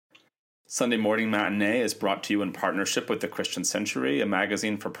Sunday Morning Matinee is brought to you in partnership with The Christian Century, a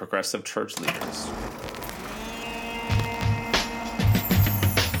magazine for progressive church leaders.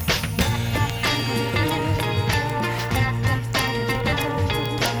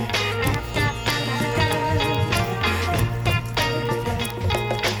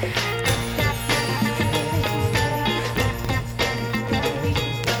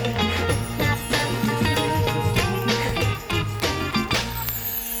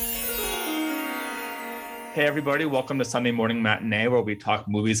 Hey everybody, welcome to Sunday Morning Matinee, where we talk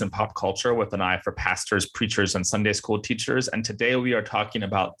movies and pop culture with an eye for pastors, preachers, and Sunday school teachers. And today we are talking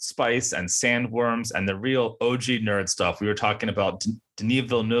about spice and sandworms and the real OG nerd stuff. We were talking about Denis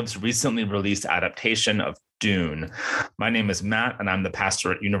Villeneuve's recently released adaptation of Dune. My name is Matt, and I'm the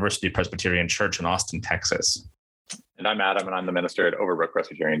pastor at University Presbyterian Church in Austin, Texas. And I'm Adam, and I'm the minister at Overbrook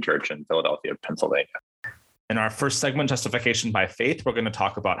Presbyterian Church in Philadelphia, Pennsylvania. In our first segment, Justification by Faith, we're going to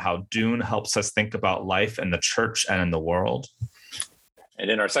talk about how Dune helps us think about life in the church and in the world. And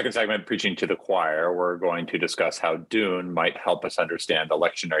in our second segment, Preaching to the Choir, we're going to discuss how Dune might help us understand the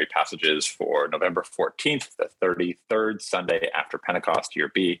lectionary passages for November 14th, the 33rd Sunday after Pentecost, year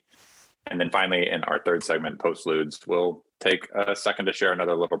B. And then finally, in our third segment, Postludes, we'll take a second to share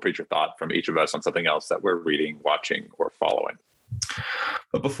another little preacher thought from each of us on something else that we're reading, watching, or following.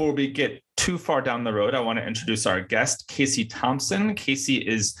 But before we get too far down the road, I want to introduce our guest, Casey Thompson. Casey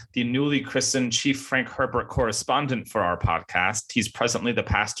is the newly christened Chief Frank Herbert correspondent for our podcast. He's presently the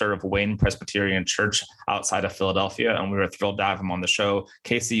pastor of Wayne Presbyterian Church outside of Philadelphia, and we were thrilled to have him on the show.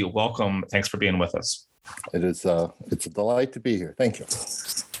 Casey, welcome. Thanks for being with us. It's a delight to be here. Thank you.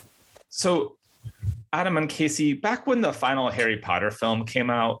 So, Adam and Casey, back when the final Harry Potter film came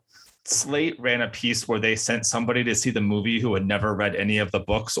out, Slate ran a piece where they sent somebody to see the movie who had never read any of the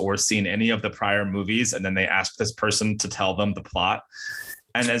books or seen any of the prior movies, and then they asked this person to tell them the plot.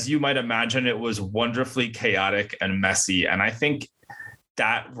 And as you might imagine, it was wonderfully chaotic and messy. And I think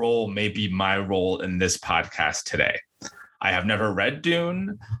that role may be my role in this podcast today. I have never read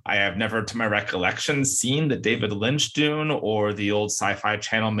Dune. I have never, to my recollection, seen the David Lynch Dune or the old Sci-Fi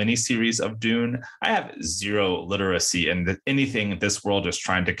Channel miniseries of Dune. I have zero literacy in anything this world is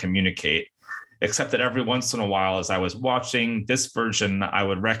trying to communicate, except that every once in a while, as I was watching this version, I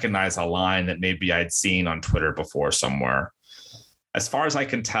would recognize a line that maybe I'd seen on Twitter before somewhere. As far as I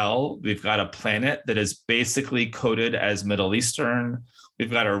can tell, we've got a planet that is basically coded as Middle Eastern. We've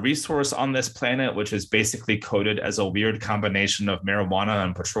got a resource on this planet, which is basically coded as a weird combination of marijuana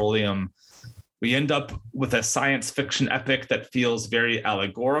and petroleum. We end up with a science fiction epic that feels very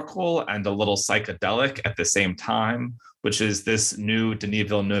allegorical and a little psychedelic at the same time, which is this new Denis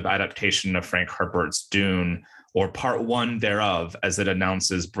Villeneuve adaptation of Frank Herbert's Dune, or part one thereof, as it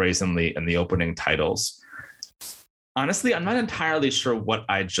announces brazenly in the opening titles. Honestly, I'm not entirely sure what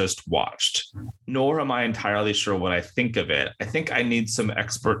I just watched, nor am I entirely sure what I think of it. I think I need some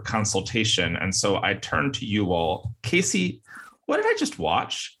expert consultation. And so I turn to you all. Casey, what did I just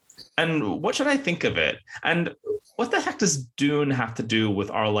watch? And what should I think of it? And what the heck does Dune have to do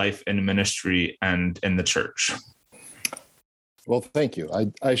with our life in ministry and in the church? Well, thank you.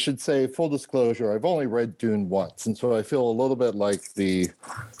 I should say, full disclosure, I've only read Dune once. And so I feel a little bit like the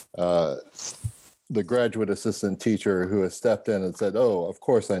graduate assistant teacher who has stepped in and said, oh, of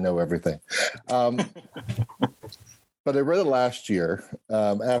course I know everything. But I read it last year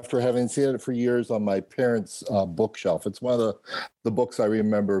after having seen it for years on my parents' bookshelf. It's one of the books I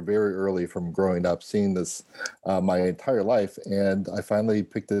remember very early from growing up, seeing this my entire life. And I finally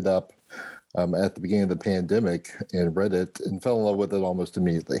picked it up at the beginning of the pandemic and read it and fell in love with it almost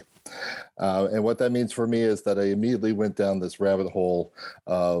immediately. And what that means for me is that I immediately went down this rabbit hole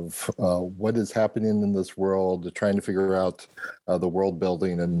of what is happening in this world, trying to figure out the world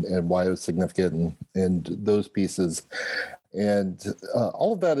building and why it was significant and those pieces. And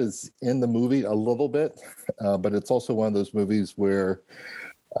all of that is in the movie a little bit, but it's also one of those movies where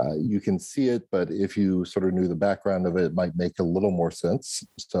you can see it, but if you sort of knew the background of it, it might make a little more sense.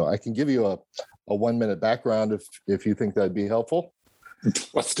 So I can give you a 1-minute background if you think that'd be helpful.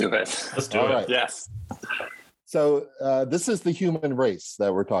 Let's do it. Let's do All it. right. Yes. So this is the human race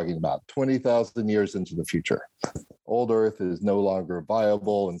that we're talking about, 20,000 years into the future. Old Earth is no longer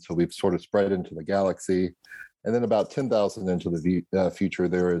viable, and so we've sort of spread into the galaxy. And then about 10,000 into the future,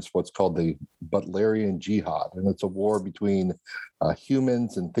 there is what's called the Butlerian Jihad, and it's a war between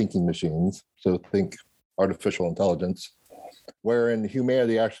humans and thinking machines. So think artificial intelligence, wherein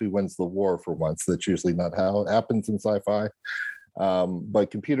humanity actually wins the war for once. That's usually not how it happens in sci-fi.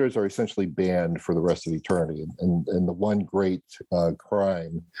 But computers are essentially banned for the rest of eternity. And the one great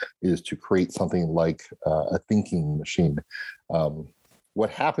crime is to create something like a thinking machine. what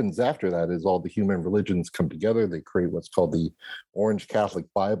happens after that is all the human religions come together. They create what's called the Orange Catholic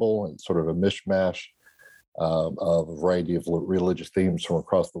Bible, and sort of a mishmash of a variety of religious themes from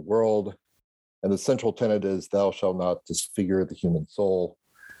across the world. And the central tenet is thou shalt not disfigure the human soul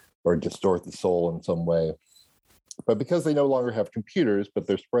or distort the soul in some way. But because they no longer have computers, but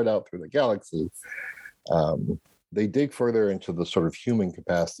they're spread out through the galaxy, they dig further into the sort of human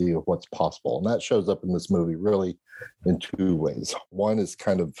capacity of what's possible. And that shows up in this movie really in two ways. One is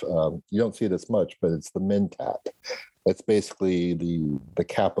kind of, you don't see it as much, but it's the Mentat. It's basically the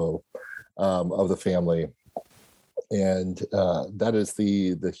capo of the family. And that is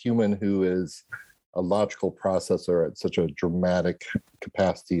the human who is a logical processor at such a dramatic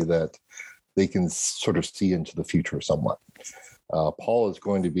capacity that they can sort of see into the future somewhat. Paul is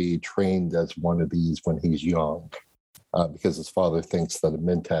going to be trained as one of these when he's young, because his father thinks that a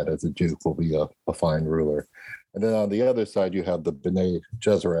Mentat as a duke will be a fine ruler. And then on the other side, you have the Bene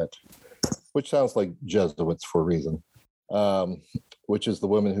Gesserit, which sounds like Jesuits for a reason, which is the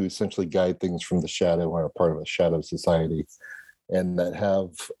women who essentially guide things from the shadow and are part of a shadow society, and that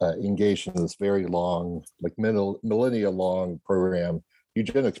have engaged in this very long, like millennia long program,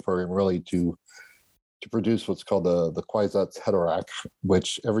 eugenics program, really to produce what's called the Kwisatz Haderach,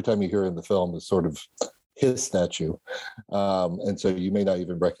 which every time you hear in the film is sort of his statue. And so you may not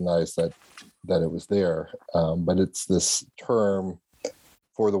even recognize that it was there. But it's this term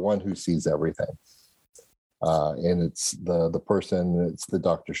for the one who sees everything. And it's the person, it's the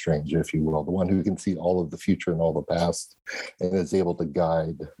Doctor Strange, if you will, the one who can see all of the future and all the past, and is able to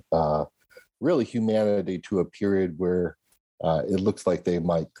guide really humanity to a period where it looks like they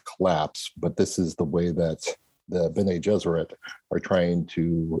might collapse. But this is the way that the Bene Gesserit are trying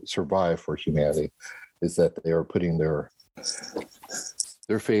to survive for humanity, is that they are putting their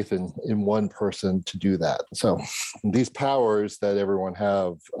faith in one person to do that. So these powers that everyone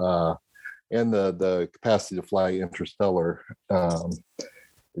have, and the capacity to fly interstellar,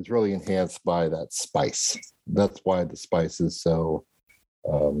 is really enhanced by that spice. That's why the spice is so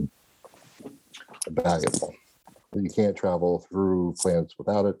valuable. You can't travel through planets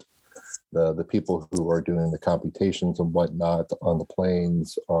without it. The people who are doing the computations and whatnot on the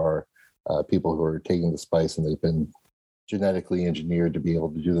planes are people who are taking the spice, and they've been genetically engineered to be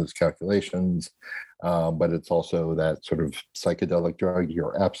able to do those calculations. But it's also that sort of psychedelic drug.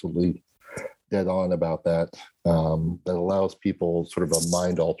 You're absolutely dead on about that. That allows people sort of a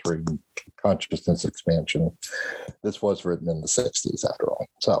mind-altering consciousness expansion. This was written in the 60s, after all.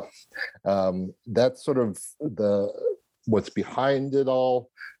 So that's sort of what's behind it all.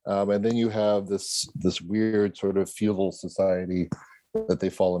 And then you have this weird sort of feudal society that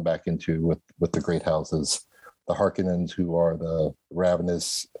they've fallen back into with the great houses, the Harkonnens, who are the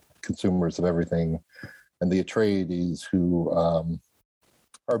ravenous consumers of everything, and the Atreides, who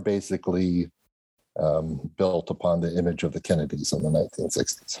are basically built upon the image of the Kennedys in the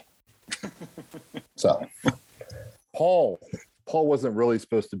 1960s. So Paul wasn't really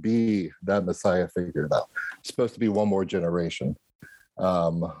supposed to be that Messiah figure, though. He's supposed to be one more generation.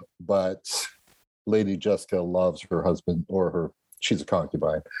 But Lady Jessica loves her husband, she's a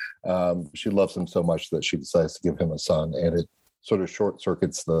concubine. She loves him so much that she decides to give him a son, and it sort of short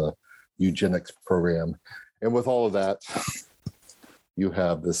circuits the eugenics program. And with all of that, you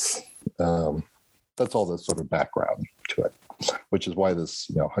have this, that's all this sort of background to it, which is why this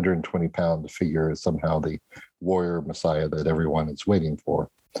 120-pound figure is somehow the warrior Messiah that everyone is waiting for.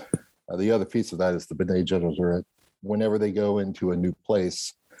 The other piece of that is the Bene Gesserit. Whenever they go into a new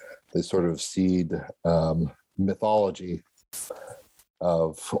place, they sort of seed mythology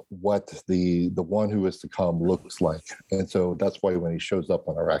of what the one who is to come looks like. And so that's why when he shows up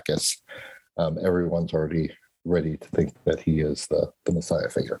on Arrakis, everyone's already ready to think that he is the Messiah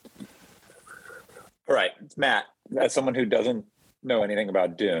figure. All right, Matt, as someone who doesn't know anything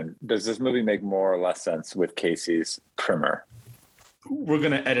about Dune, does this movie make more or less sense with Casey's primer? We're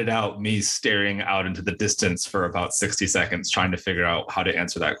going to edit out me staring out into the distance for about 60 seconds trying to figure out how to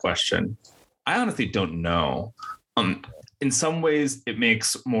answer that question. I honestly don't know. In some ways, it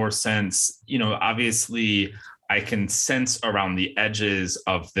makes more sense. Obviously, I can sense around the edges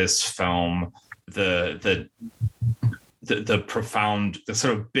of this film the profound, the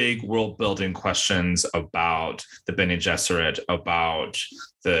sort of big world building questions about the Bene Gesserit, about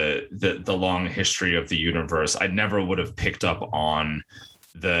the long history of the universe. I never would have picked up on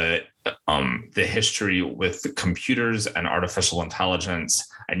the history with the computers and artificial intelligence.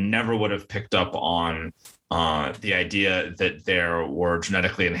 I never would have picked up on the idea that there were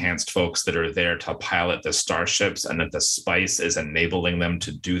genetically enhanced folks that are there to pilot the starships and that the spice is enabling them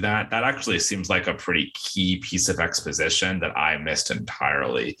to do that. That actually seems like a pretty key piece of exposition that I missed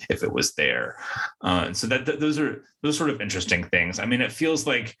entirely if it was there. And so those are sort of interesting things. I mean, it feels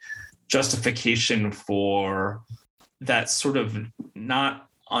like justification for that sort of not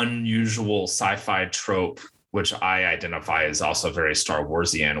unusual sci-fi trope, which I identify as also very Star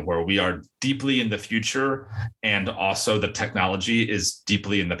Warsian, where we are deeply in the future and also the technology is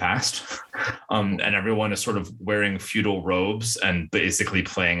deeply in the past. And everyone is sort of wearing feudal robes and basically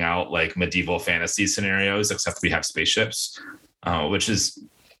playing out like medieval fantasy scenarios, except we have spaceships, which is,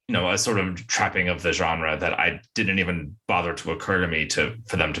 a sort of trapping of the genre that I didn't even bother to occur to me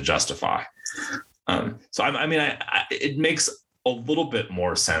for them to justify. So it makes a little bit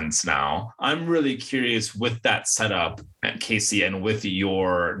more sense now. I'm really curious with that setup, Casey, and with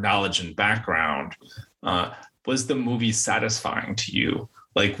your knowledge and background, was the movie satisfying to you?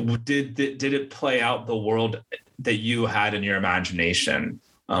 Like, did it play out the world that you had in your imagination?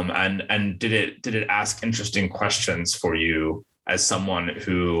 And did it ask interesting questions for you as someone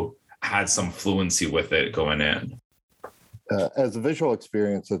who had some fluency with it going in? As a visual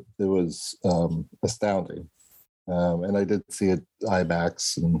experience, it was astounding. And I did see it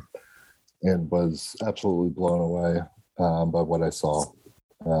IMAX and was absolutely blown away by what I saw.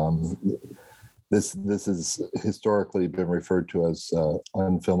 This has historically been referred to as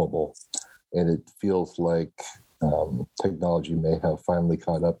unfilmable, and it feels like technology may have finally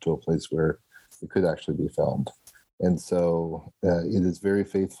caught up to a place where it could actually be filmed. And so it is very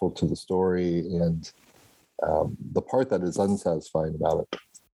faithful to the story. And the part that is unsatisfying about it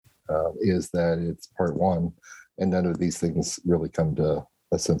is that it's part one, and none of these things really come to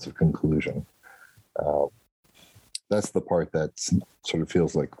a sense of conclusion. That's the part that sort of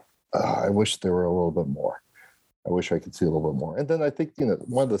feels like, I wish there were a little bit more. I wish I could see a little bit more. And then I think,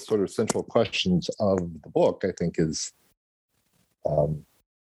 one of the sort of central questions of the book, I think, is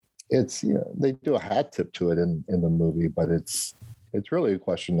it's, they do a hat tip to it in the movie, but it's really a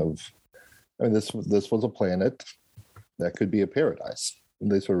question of, this was a planet that could be a paradise. And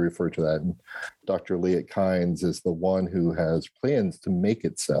they sort of refer to that. And Dr. Liet Kynes is the one who has plans to make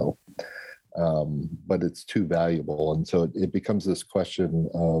it so, but it's too valuable. And so it becomes this question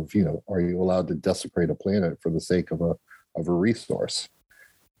of, are you allowed to desecrate a planet for the sake of a resource?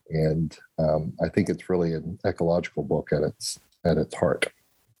 And I think it's really an ecological book at its heart.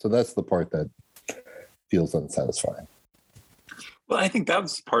 So that's the part that feels unsatisfying. Well, I think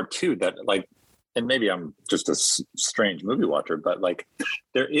that's part two that, and maybe I'm just a strange movie watcher, but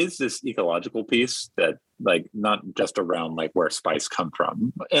there is this ecological piece that not just around where spice come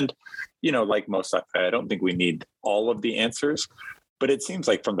from. And, like most sci-fi, I don't think we need all of the answers, but it seems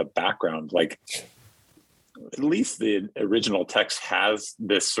like from the background, at least the original text has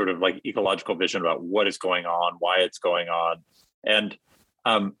this sort of ecological vision about what is going on, why it's going on. And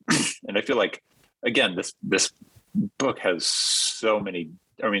I feel like, again, this book has so many,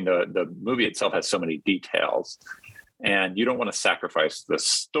 the movie itself has so many details, and you don't want to sacrifice the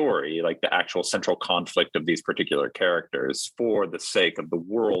story, the actual central conflict of these particular characters, for the sake of the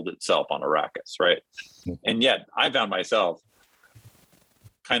world itself on Arrakis, right? Mm-hmm. And yet I found myself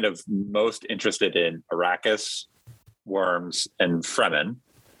kind of most interested in Arrakis, Worms, and Fremen,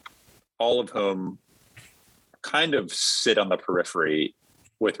 all of whom kind of sit on the periphery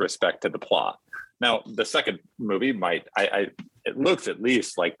with respect to the plot. Now, the second movie it looks at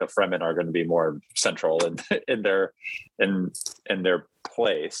least like the Fremen are going to be more central in their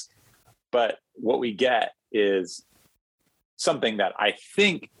place. But what we get is something that I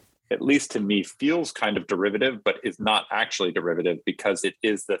think, at least to me, feels kind of derivative, but is not actually derivative, because it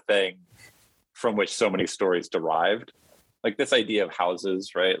is the thing from which so many stories derived. This idea of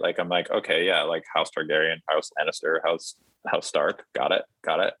houses, right? I'm like, okay, yeah, House Targaryen, House Lannister, House Stark, got it.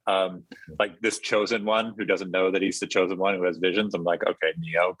 This chosen one who doesn't know that he's the chosen one, who has visions. I'm like, okay,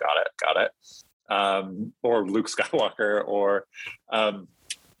 Neo, got it. Or Luke Skywalker, or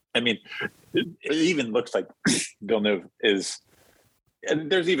it even looks like Villeneuve is.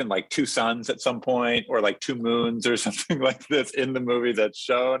 And there's even two suns at some point, or two moons or something like this in the movie that's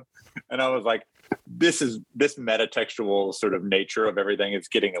shown. And I was like, this metatextual sort of nature of everything is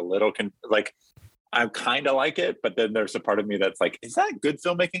getting a little I kind of like it, but then there's a part of me that's like, is that good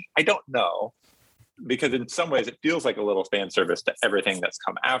filmmaking? I don't know, because in some ways it feels like a little fan service to everything that's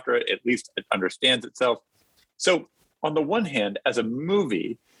come after it. At least it understands itself. So on the one hand, as a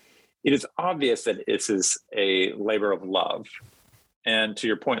movie, it is obvious that this is a labor of love. And to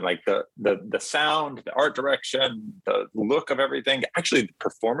your point, like the sound, the art direction, the look of everything, actually the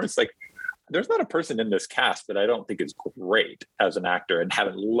performance, like there's not a person in this cast that I don't think is great as an actor and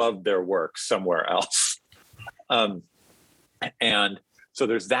haven't loved their work somewhere else. And so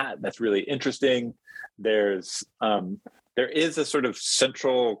there's that's really interesting. There is a sort of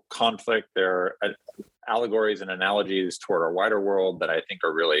central conflict. There are allegories and analogies toward our wider world that I think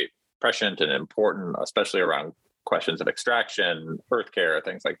are really prescient and important, especially around questions of extraction, earth care,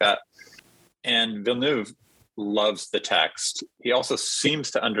 things like that. And Villeneuve loves the text. He also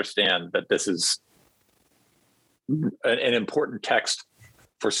seems to understand that this is an important text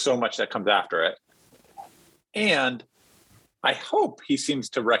for so much that comes after it. And I hope he seems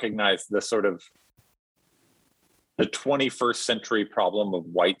to recognize the sort of the 21st century problem of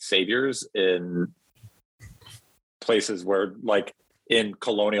white saviors in places where, like in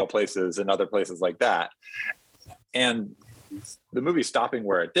colonial places and other places like that. And the movie stopping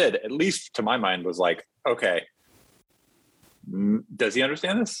where it did, at least to my mind, was like, okay, does he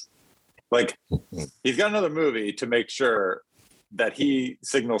understand this? Like, he's got another movie to make sure that he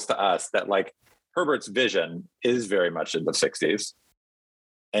signals to us that, like, Herbert's vision is very much in the 60s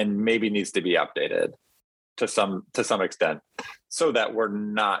and maybe needs to be updated to some extent, so that we're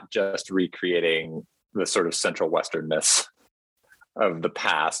not just recreating the sort of central Westernness of the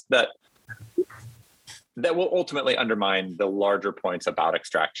past that will ultimately undermine the larger points about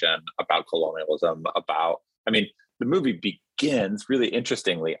extraction, about colonialism, the movie begins really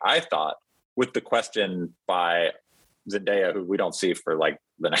interestingly, I thought, with the question by Zendaya, who we don't see for like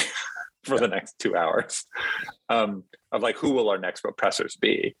the next 2 hours, of like, who will our next oppressors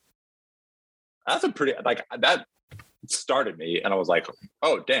be? That's a pretty, like, that started me, and I was like,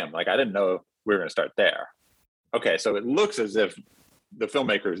 oh damn, like I didn't know we were going to start there. Okay, so it looks as if the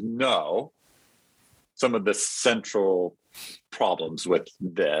filmmakers know some of the central problems with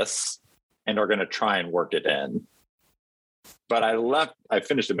this and are going to try and work it in. But I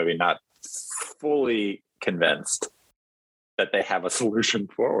finished the movie not fully convinced that they have a solution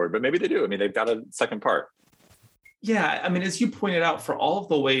forward, but maybe they do. I mean, they've got a second part. Yeah, I mean, as you pointed out, for all of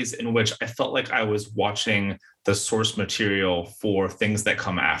the ways in which I felt like I was watching the source material for things that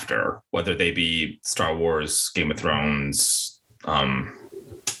come after, whether they be Star Wars, Game of Thrones,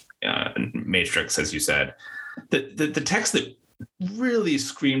 Matrix, as you said, the text that really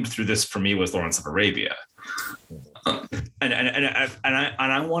screamed through this for me was Lawrence of Arabia. And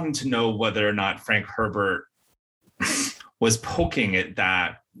I wanted to know whether or not Frank Herbert was poking at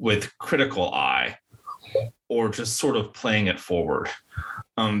that with critical eye, or just sort of playing it forward,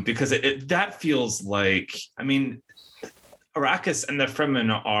 because that feels like, I mean, Arrakis and the Fremen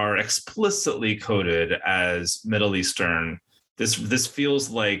are explicitly coded as Middle Eastern. This feels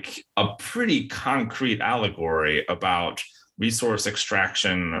like a pretty concrete allegory about resource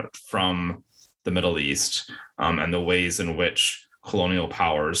extraction from the Middle East, and the ways in which colonial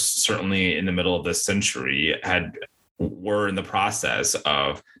powers, certainly in the middle of this century, were in the process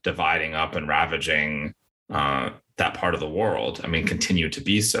of dividing up and ravaging that part of the world. I mean, continue to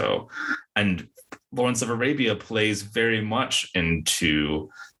be so. And Lawrence of Arabia plays very much into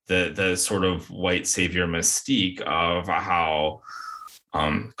the sort of white savior mystique of how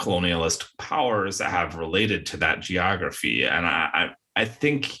colonialist powers have related to that geography. And I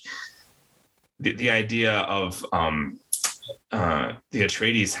think the idea of the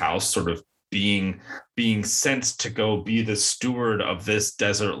Atreides house sort of being sent to go be the steward of this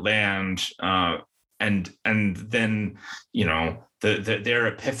desert land, and then, you know, their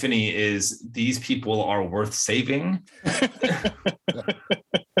epiphany is these people are worth saving.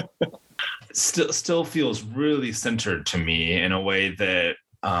 Still feels really centered to me in a way that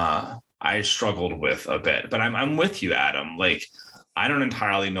I struggled with a bit. But I'm with you, Adam. Like, I don't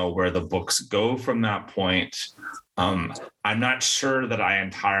entirely know where the books go from that point. I'm not sure that I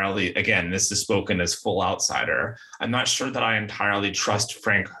entirely, again, this is spoken as full outsider, I'm not sure that I entirely trust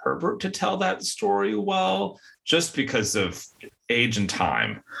Frank Herbert to tell that story well, just because of age and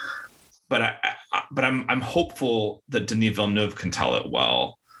time. But I'm hopeful that Denis Villeneuve can tell it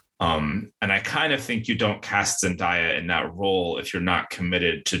well. And I kind of think you don't cast Zendaya in that role if you're not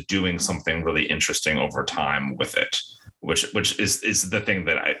committed to doing something really interesting over time with it, which is the thing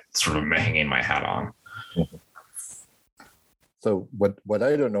that I sort of am hanging my hat on. So what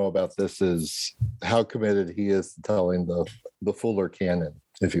I don't know about this is how committed he is to telling the fuller canon,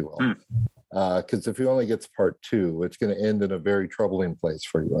 if you will. Because if he only gets part 2, it's going to end in a very troubling place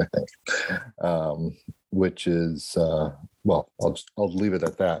for you, I think. Which is, well, I'll leave it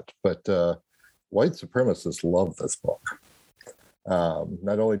at that. But white supremacists love this book.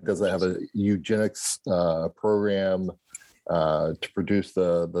 Not only does it have a eugenics program to produce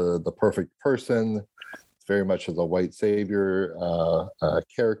the perfect person. It's very much as a white savior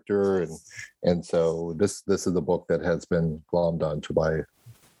character, and so this is a book that has been glommed onto by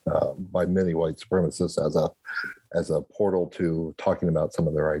many white supremacists as a portal to talking about some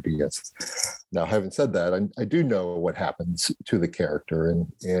of their ideas. Now, having said that, I do know what happens to the character,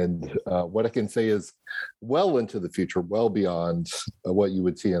 and what I can say is, well into the future, well beyond what you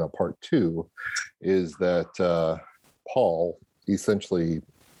would see in a part 2, is that Paul essentially,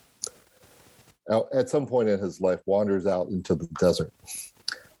 at some point in his life, wanders out into the desert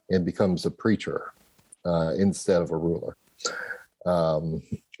and becomes a preacher instead of a ruler,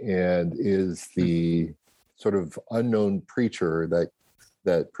 and is the sort of unknown preacher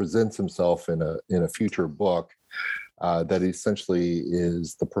that presents himself in a future book that essentially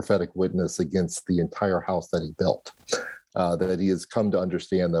is the prophetic witness against the entire house that he built. That he has come to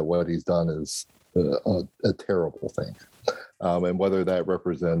understand that what he's done is a terrible thing, and whether that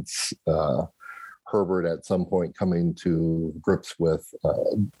represents Herbert at some point coming to grips with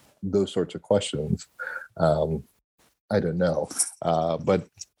those sorts of questions, I don't know, but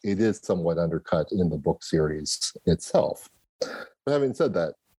it is somewhat undercut in the book series itself. But having said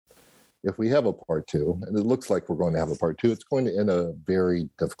that, if we have a part 2, and it looks like we're going to have a part 2, it's going to end a very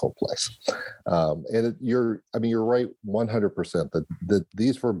difficult place. And you're right 100% that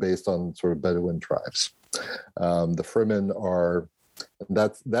these were based on sort of Bedouin tribes. The Fremen are,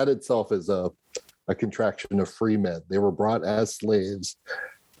 that itself is a contraction of free men. They were brought as slaves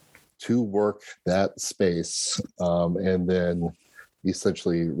to work that space, and then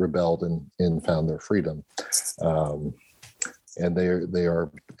essentially rebelled and found their freedom. And they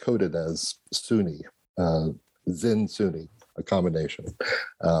are coded as Sunni, Zen Sunni, a combination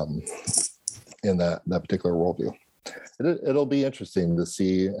in that particular worldview. It'll be interesting to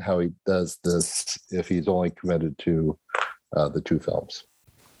see how he does this if he's only committed to the 2 films.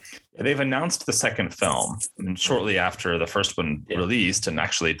 They've announced the second film, and shortly after the first one released and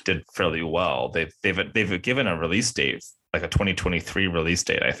actually did fairly well, they've given a release date, like a 2023 release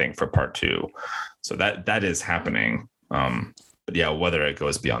date, I think, for part 2. So that is happening. But yeah, whether it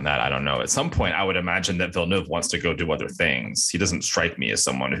goes beyond that, I don't know. At some point, I would imagine that Villeneuve wants to go do other things. He doesn't strike me as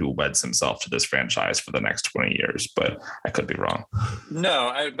someone who weds himself to this franchise for the next 20 years, but I could be wrong.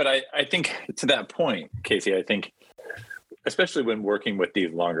 No, but I think to that point, Casey, I think, especially when working with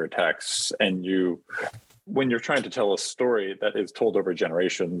these longer texts and when you're trying to tell a story that is told over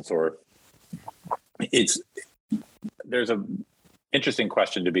generations, or there's a interesting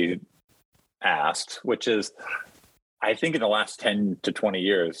question to be asked, which is, I think in the last 10 to 20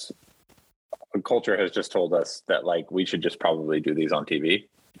 years, culture has just told us that we should just probably do these on TV.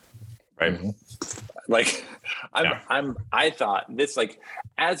 Right. I thought this,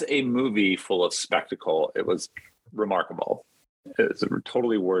 as a movie full of spectacle, it was remarkable. It's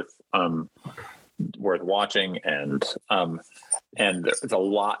totally worth watching, and there's a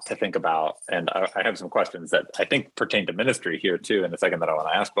lot to think about. And I have some questions that I think pertain to ministry here too in a second that I want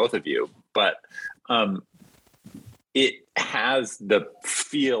to ask both of you. But it has the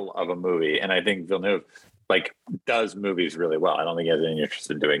feel of a movie, and I think Villeneuve does movies really well. I don't think he has any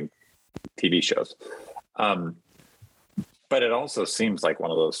interest in doing TV shows. But it also seems like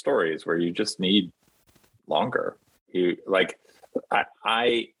one of those stories where you just need longer.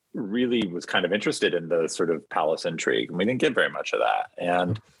 I really was kind of interested in the sort of palace intrigue, and we didn't get very much of that.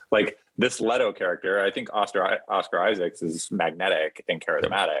 And this Leto character, I think Oscar Isaacs is magnetic and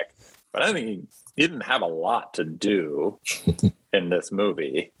charismatic, but I don't think he didn't have a lot to do in this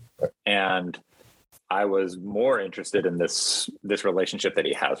movie. And I was more interested in this relationship that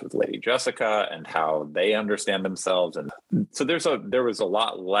he has with Lady Jessica and how they understand themselves. And so there was a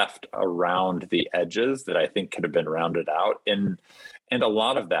lot left around the edges that I think could have been rounded out. And a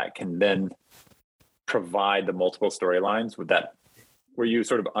lot of that can then provide the multiple storylines where you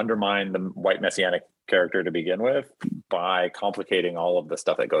sort of undermine the white messianic character to begin with by complicating all of the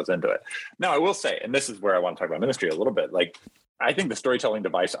stuff that goes into it. Now, I will say, and this is where I want to talk about ministry a little bit, I think the storytelling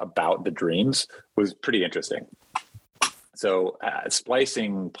device about the dreams was pretty interesting. So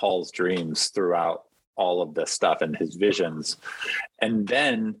splicing Paul's dreams throughout all of this stuff and his visions, and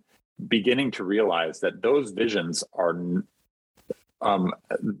then beginning to realize that those visions are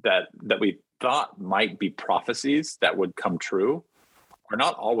that we thought might be prophecies that would come true are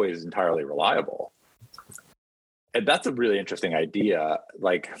not always entirely reliable. And that's a really interesting idea,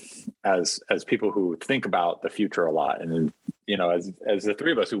 as people who think about the future a lot. And, as the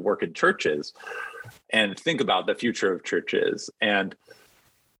three of us who work in churches and think about the future of churches and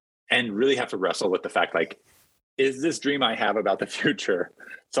really have to wrestle with the fact, is this dream I have about the future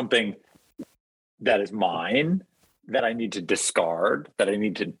something that is mine, that I need to discard, that I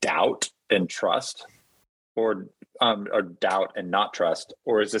need to doubt and trust, or doubt and not trust?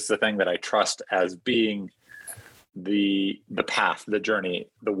 Or is this the thing that I trust as being the path, the journey,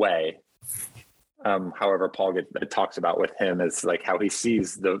 the way? However, Paul talks about with him is like how he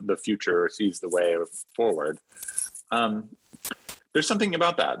sees the future, or sees the way forward. There's something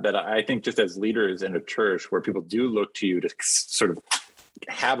about that I think, just as leaders in a church, where people do look to you to sort of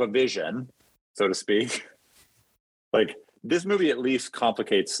have a vision, so to speak. Like, this movie at least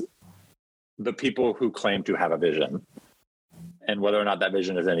complicates the people who claim to have a vision and whether or not that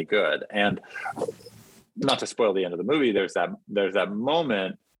vision is any good. And not to spoil the end of the movie, there's that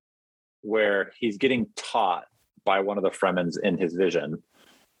moment where he's getting taught by one of the Fremens in his vision.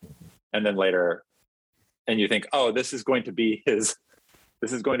 And then later, and you think, oh, this is going to be his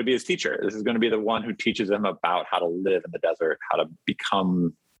teacher. This is going to be the one who teaches him about how to live in the desert, how to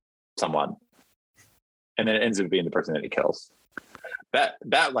become someone. And then it ends up being the person that he kills. That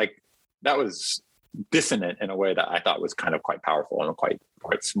was dissonant in a way that I thought was kind of quite powerful and quite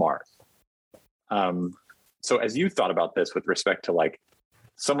smart. So as you thought about this with respect to like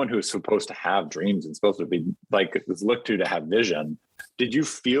someone who is supposed to have dreams and supposed to be like is looked to have vision, did you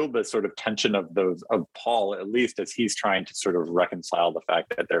feel the sort of tension of Paul, at least as he's trying to sort of reconcile the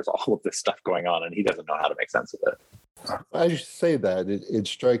fact that there's all of this stuff going on and he doesn't know how to make sense of it? I should say that it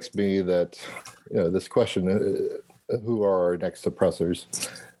strikes me that, this question, who are our next oppressors,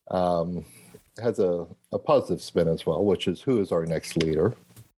 has a positive spin as well, which is who is our next leader?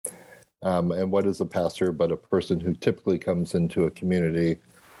 And what is a pastor but a person who typically comes into a community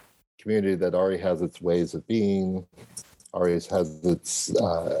that already has its ways of being, already has its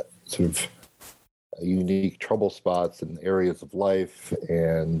sort of unique trouble spots and areas of life,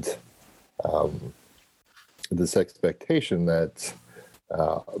 and this expectation that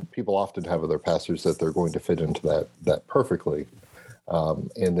people often have of their pastors that they're going to fit into that perfectly,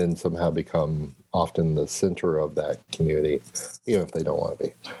 and then somehow become often the center of that community, even if they don't want to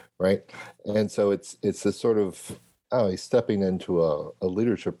be, right? And so it's this sort of stepping into a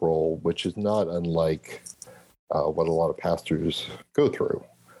leadership role, which is not unlike what a lot of pastors go through,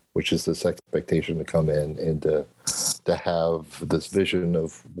 which is this expectation to come in and to have this vision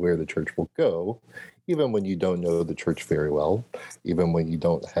of where the church will go, even when you don't know the church very well, even when you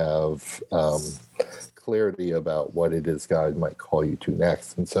don't have clarity about what it is God might call you to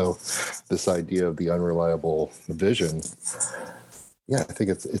next. And so this idea of the unreliable vision, I think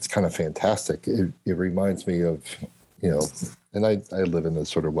it's kind of fantastic. It reminds me of, and I live in this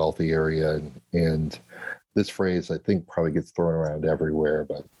sort of wealthy area, and this phrase I think probably gets thrown around everywhere,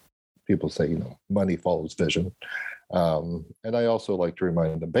 but people say, money follows vision. And I also like to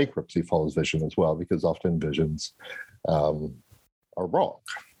remind them bankruptcy follows vision as well, because often visions are wrong.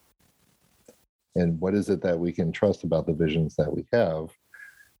 And what is it that we can trust about the visions that we have?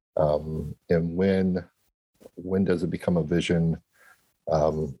 And when does it become a vision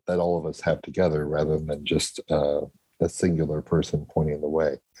that all of us have together rather than just a singular person pointing the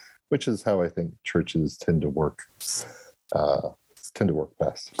way, which is how I think churches tend to work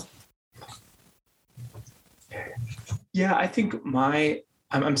best. Yeah, I think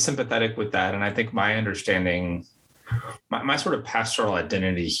I'm sympathetic with that. And I think my understanding, my sort of pastoral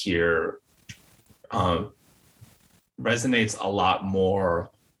identity here resonates a lot more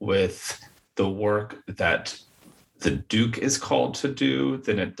with the work that the Duke is called to do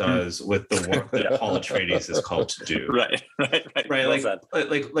than it does with the work that Paul Atreides is called to do. Right. Well,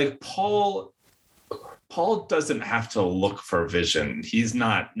 like Paul doesn't have to look for vision.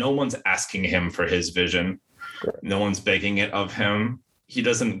 No one's asking him for his vision. Correct. No one's begging it of him. He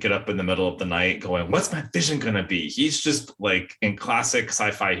doesn't get up in the middle of the night going, what's my vision going to be? He's just like in classic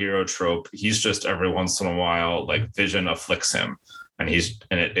sci-fi hero trope. He's just every once in a while, like vision afflicts him and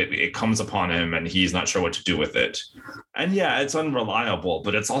it comes upon him and he's not sure what to do with it. And yeah, it's unreliable,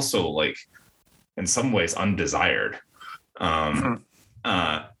 but it's also like in some ways undesired. And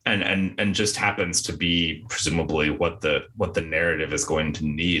just happens to be presumably what the narrative is going to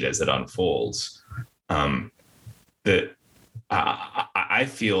need as it unfolds. I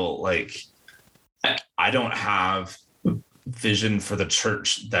feel like I don't have vision for the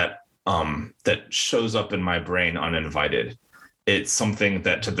church that shows up in my brain uninvited. It's something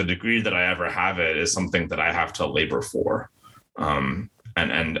that, to the degree that I ever have it, is something that I have to labor for, and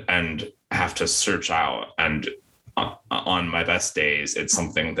have to search out. And on my best days, it's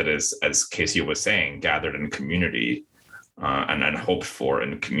something that is, as Casey was saying, gathered in community, and hoped for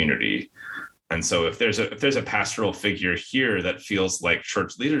in community. And so if there's a pastoral figure here that feels like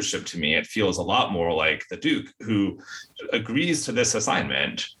church leadership to me, it feels a lot more like the Duke, who agrees to this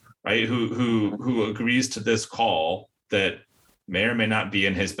assignment, right? Who agrees to this call that may or may not be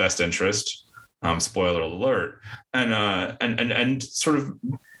in his best interest. Spoiler alert, and sort of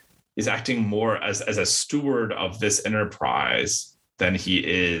is acting more as a steward of this enterprise than he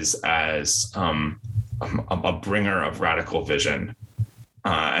is as a bringer of radical vision.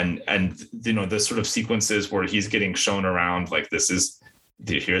 And the sort of sequences where he's getting shown around, like,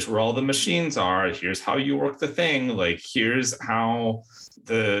 here's where all the machines are, here's how you work the thing, like, here's how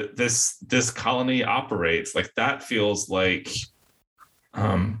this colony operates, like, that feels like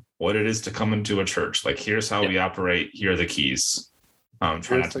what it is to come into a church. Like, here's how we operate, here are the keys.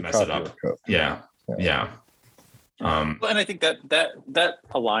 Try not to mess it up. Yeah. Well, and I think that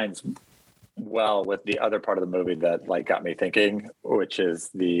aligns well with the other part of the movie that like got me thinking, which is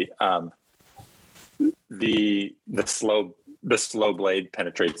the slow blade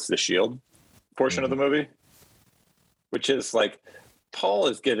penetrates the shield portion of the movie, which is like Paul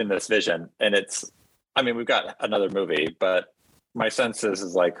is given this vision, and we've got another movie, but my sense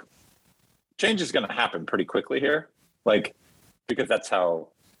is like change is going to happen pretty quickly here, like, because that's how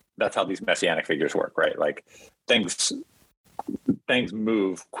these messianic figures work, right? Like things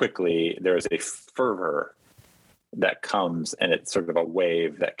move quickly. There is a fervor that comes, and it's sort of a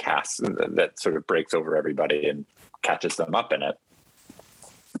wave that casts, that sort of breaks over everybody and catches them up in it.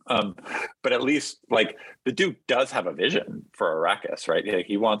 But at least, like, the Duke does have a vision for Arrakis, right?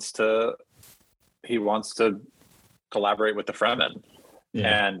 He wants to collaborate with the Fremen,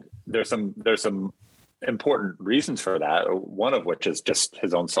 and there's some important reasons for that. One of which is just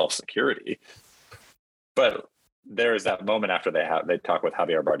his own self-security. But there is that moment after they talk with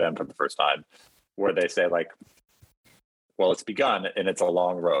Javier Bardem for the first time, where they say, like, well, it's begun and it's a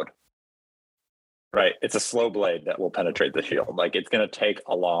long road, right? It's a slow blade that will penetrate the shield. Like, it's going to take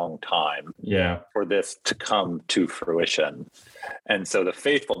a long time for this to come to fruition. And so the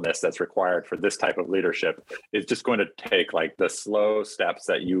faithfulness that's required for this type of leadership is just going to take, like, the slow steps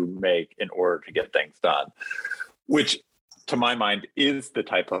that you make in order to get things done, which to my mind is the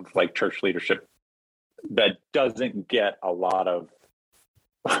type of, like, church leadership that doesn't get a lot of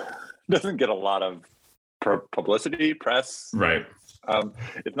publicity, press. Right.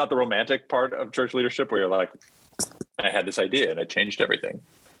 It's not the romantic part of church leadership where you're like, I had this idea and it changed everything.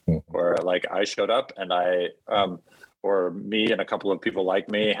 Or like, I showed up and or me and a couple of people like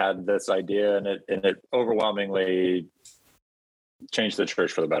me had this idea and it overwhelmingly changed the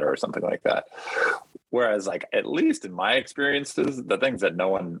church for the better or something like that. Whereas, like, at least in my experiences, the things that no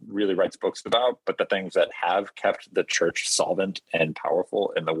one really writes books about, but the things that have kept the church solvent and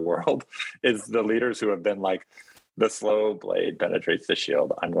powerful in the world, is the leaders who have been like, the slow blade penetrates the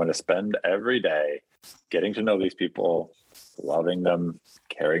shield. I'm going to spend every day getting to know these people, loving them,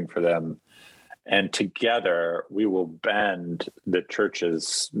 caring for them. And together we will bend the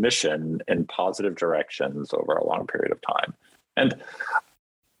church's mission in positive directions over a long period of time. And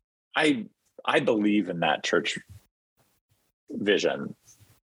I believe in that church vision,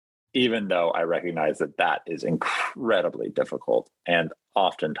 even though I recognize that is incredibly difficult and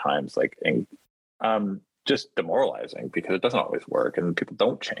oftentimes, like, just demoralizing, because it doesn't always work and people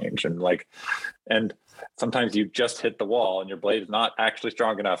don't change. And sometimes you just hit the wall and your blade is not actually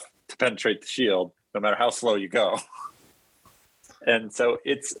strong enough to penetrate the shield, no matter how slow you go. And so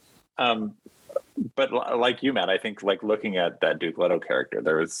it's, but like you, Matt, I think, like, looking at that Duke Leto character,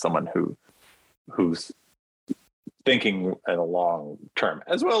 there is someone who's thinking in a long term,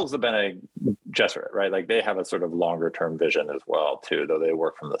 as well as the Bene Gesserit, right? Like, they have a sort of longer term vision as well too, though they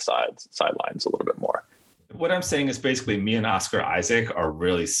work from the sidelines a little bit more. What I'm saying is basically me and Oscar Isaac are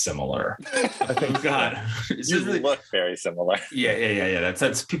really similar. I think you really look very similar. Yeah.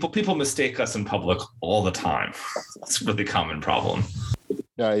 That's people mistake us in public all the time. It's a really common problem.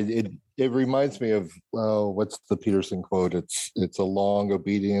 Yeah, it reminds me of what's the Peterson quote? It's a long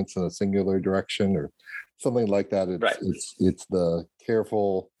obedience in a singular direction, or something like that. It's the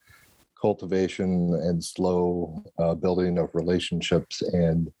careful cultivation and slow building of relationships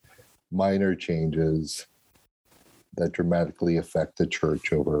and minor changes that dramatically affect the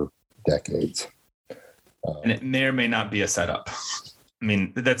church over decades. And it may or may not be a setup. I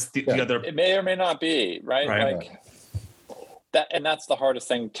mean, that's the other. It may or may not be, right? Like that, and that's the hardest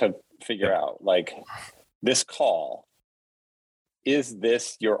thing to figure out. Like, this call, is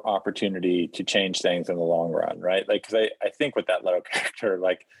this your opportunity to change things in the long run, right? Like, because I think with that Leto character,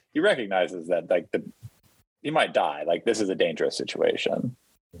 like, he recognizes that, like, he might die. Like, this is a dangerous situation.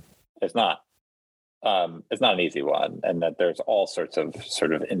 It's not an easy one, and that there's all sorts of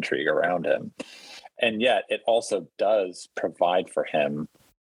sort of intrigue around him. And yet it also does provide for him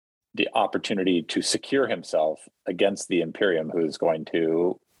the opportunity to secure himself against the Imperium, who's going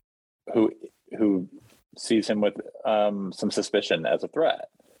to who sees him with some suspicion as a threat.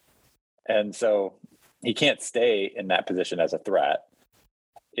 And so he can't stay in that position as a threat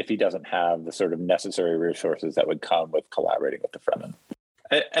if he doesn't have the sort of necessary resources that would come with collaborating with the Fremen.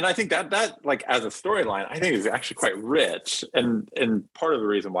 And I think that like as a storyline, I think is actually quite rich. And part of the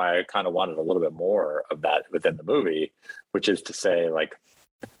reason why I kind of wanted a little bit more of that within the movie, which is to say, like,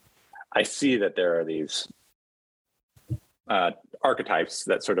 I see that there are these archetypes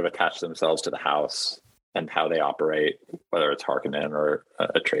that sort of attach themselves to the house and how they operate, whether it's Harkonnen or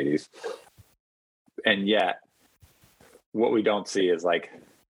Atreides. And yet what we don't see is like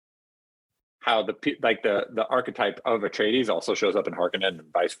how the archetype of Atreides also shows up in Harkonnen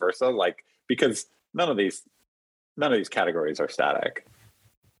and vice versa, like, because none of these categories are static,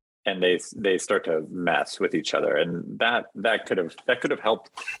 and they start to mess with each other, and that could have helped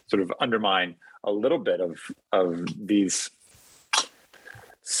sort of undermine a little bit of these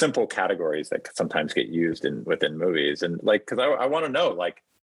simple categories that sometimes get used within movies. And like, because I want to know, like,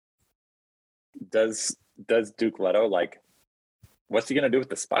 does Duke Leto, like, what's he gonna do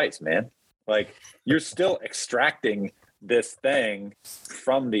with the spice, man? Like, you're still extracting this thing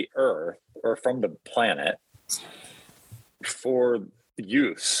from the earth or from the planet for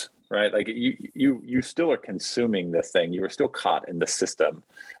use, right? Like, you still are consuming this thing. You are still caught in the system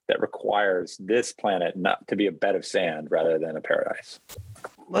that requires this planet not to be a bed of sand rather than a paradise.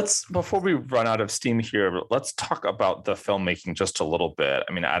 Before we run out of steam here, let's talk about the filmmaking just a little bit.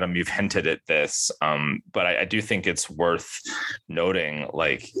 I mean, Adam, you've hinted at this, but I do think it's worth noting,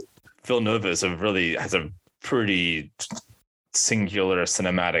 like, Villeneuve has a pretty singular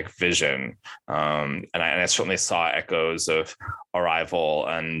cinematic vision. And I certainly saw echoes of Arrival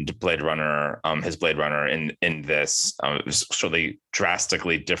and Blade Runner, his Blade Runner in this. It was surely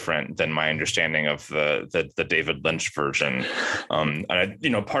drastically different than my understanding of the David Lynch version. And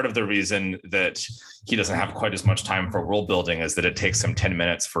part of the reason that he doesn't have quite as much time for world building is that it takes him 10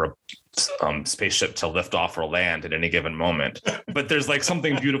 minutes for a spaceship to lift off or land at any given moment. But there's like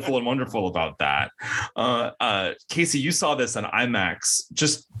something beautiful and wonderful about that. Casey, you saw this on IMAX.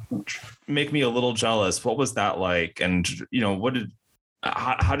 Just make me a little jealous. What was that like? And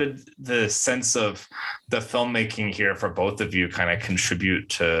how did the sense of the filmmaking here for both of you kind of contribute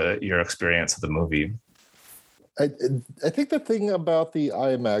to your experience of the movie? I think the thing about the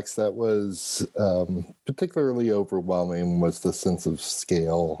IMAX that was particularly overwhelming was the sense of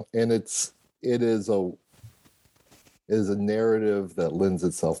scale, and it is a narrative that lends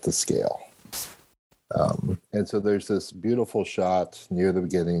itself to scale. And so there's this beautiful shot near the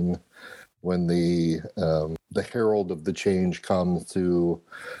beginning when the herald of the change comes to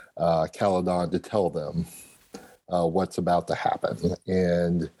Caladan to tell them what's about to happen,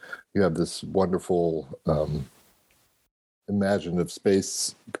 and you have this wonderful imaginative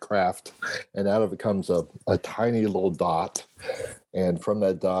spacecraft, and out of it comes a tiny little dot, and from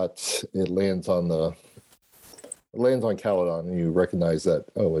that dot it lands on Caladan, and you recognize that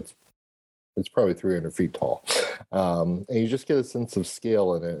it's probably 300 feet tall, and you just get a sense of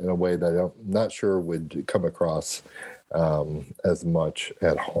scale in it in a way that I'm not sure would come across as much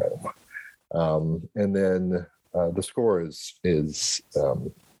at home. And then the score is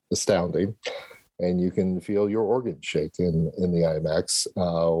astounding. And you can feel your organs shake in the IMAX,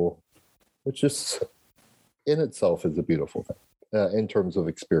 which is in itself is a beautiful thing in terms of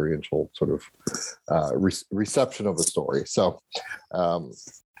experiential sort of reception of a story. So, our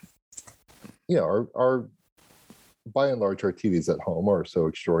by and large, our TVs at home are so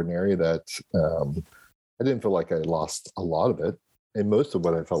extraordinary that I didn't feel like I lost a lot of it, and most of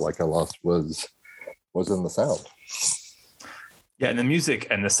what I felt like I lost was in the sound. Yeah, and the music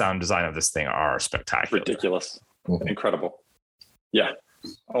and the sound design of this thing are spectacular. Ridiculous. Mm-hmm. Incredible. Yeah.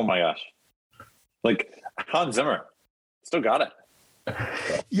 Oh my gosh. Like, Hans Zimmer still got it.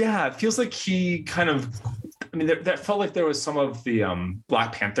 Yeah, it feels like he kind of, that felt like there was some of the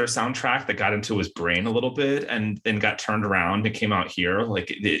Black Panther soundtrack that got into his brain a little bit and then got turned around and came out here.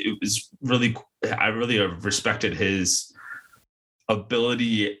 Like, it was really, I really respected his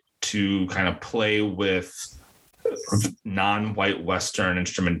ability to kind of play with non-white Western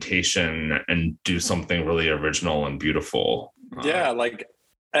instrumentation and do something really original and beautiful. Yeah, like,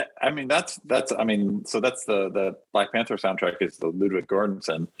 that's the Black Panther soundtrack is the Ludwig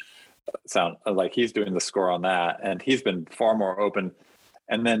Göransson sound. Like, he's doing the score on that, and he's been far more open.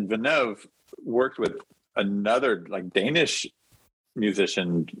 And then Villeneuve worked with another like Danish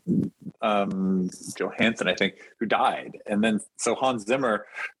musician, Johansson, I think, who died. And then so Hans Zimmer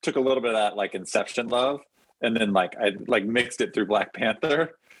took a little bit of that like Inception love, and then I mixed it through Black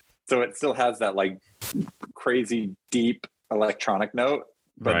Panther, so it still has that like crazy deep electronic note,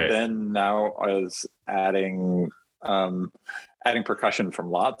 but Right. then now is adding percussion from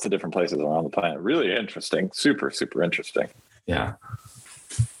lots of different places around the planet. Really interesting. Super, super interesting. Yeah.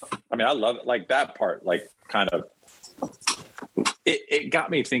 I mean, I love it. Like that part, like kind of, it got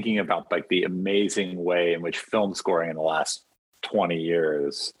me thinking about like the amazing way in which film scoring in the last 20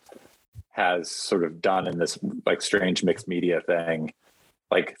 years has sort of done in this like strange mixed media thing,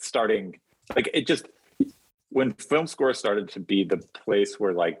 like starting, like it just, when film score started to be the place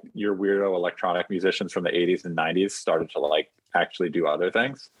where like your weirdo electronic musicians from the 80s and 90s started to like actually do other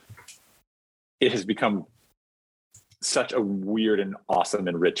things, it has become such a weird and awesome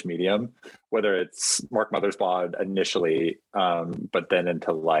and rich medium, whether it's Mark Mothersbaugh initially, but then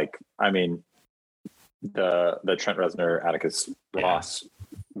into like, I mean, the Trent Reznor, Atticus Ross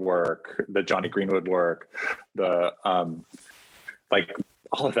work, the Johnny Greenwood work, the like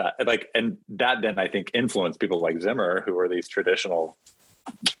all of that, like, and that then I think influenced people like Zimmer, who are these traditional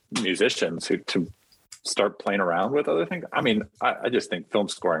musicians who to start playing around with other things. I mean, I just think film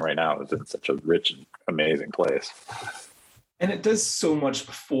scoring right now is in such a rich and amazing place. And it does so much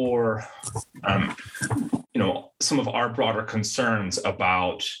for, some of our broader concerns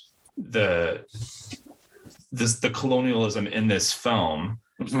about the colonialism in this film.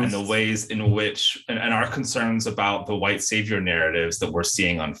 Mm-hmm. And the ways in which, and our concerns about the white savior narratives that we're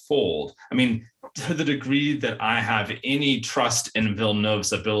seeing unfold. I mean, to the degree that I have any trust in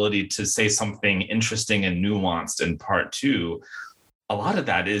Villeneuve's ability to say something interesting and nuanced in part two, a lot of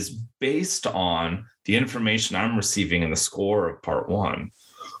that is based on the information I'm receiving in the score of part one.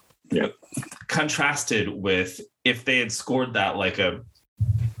 Yeah. Contrasted with if they had scored that like a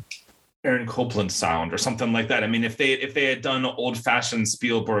Aaron Copland sound or something like that. I mean, if they had done old-fashioned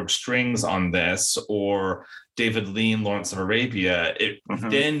Spielberg strings on this, or David Lean, Lawrence of Arabia,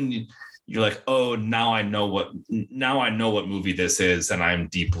 then you're like, oh, now I know what movie this is, and I'm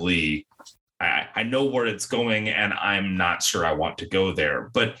deeply, I know where it's going, and I'm not sure I want to go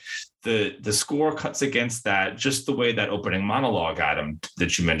there. But the score cuts against that, just the way that opening monologue, Adam,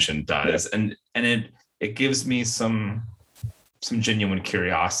 that you mentioned does, and it gives me some genuine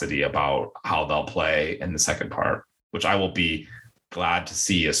curiosity about how they'll play in the second part, which I will be glad to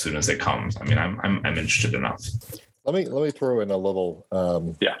see as soon as it comes. I mean, I'm interested enough. Let me throw in a little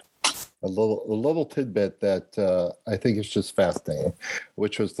a little tidbit that I think is just fascinating,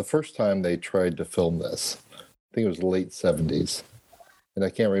 which was the first time they tried to film this. I think it was the late 70s, and I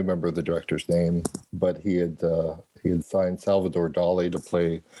can't remember the director's name, but he had signed Salvador Dali to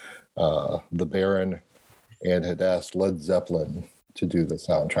play the Baron, and had asked Led Zeppelin to do the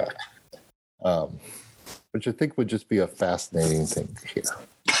soundtrack, which I think would just be a fascinating thing to hear.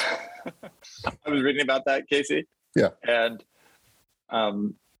 I was reading about that, Casey. Yeah. And I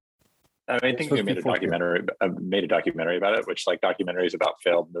think we made a documentary about it, which like documentaries about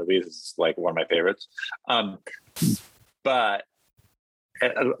failed movies is like one of my favorites. But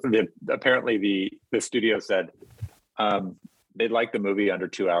apparently the studio said they liked the movie under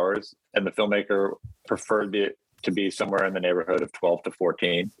 2 hours, and the filmmaker preferred it to be somewhere in the neighborhood of 12 to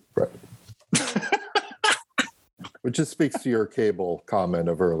 14. Right. Which just speaks to your cable comment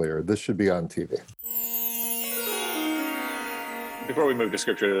of earlier. This should be on TV. Before we move to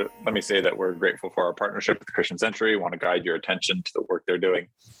scripture, let me say that we're grateful for our partnership with Christian Century. We want to guide your attention to the work they're doing.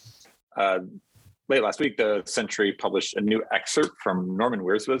 Late last week, the Century published a new excerpt from Norman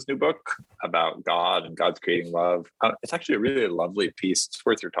Wiersbe's new book about God and God's creating love. It's actually a really lovely piece. It's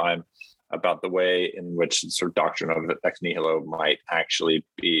worth your time, about the way in which sort of doctrine of ex nihilo might actually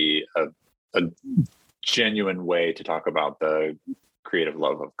be a genuine way to talk about the creative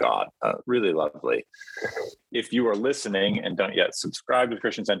love of God. Really lovely. If you are listening and don't yet subscribe to the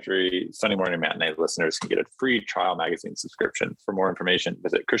Christian Century, Sunday Morning Matinee listeners can get a free trial magazine subscription. For more information,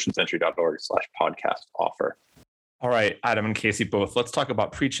 visit christiancentury.org/podcast offer. All right, Adam and Casey both. Let's talk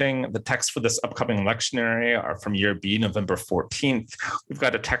about preaching. The text for this upcoming lectionary are from year B, November 14th. We've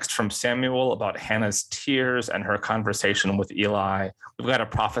got a text from Samuel about Hannah's tears and her conversation with Eli. We've got a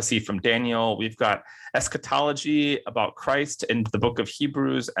prophecy from Daniel. We've got eschatology about Christ in the book of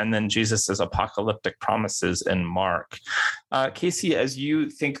Hebrews, and then Jesus's apocalyptic promises in Mark. Casey, as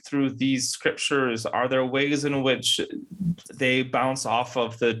you think through these scriptures, are there ways in which they bounce off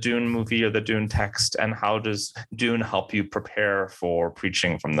of the Dune movie or the Dune text, and how does Dune help you prepare for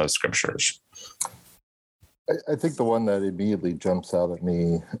preaching from those scriptures? I think the one that immediately jumps out at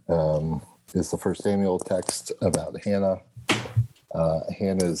me is the First Samuel text about Hannah.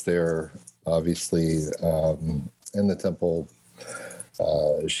 Hannah is there, obviously, in the temple.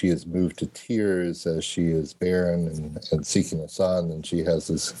 She is moved to tears as she is barren and seeking a son, and she has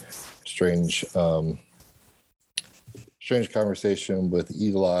this strange strange conversation with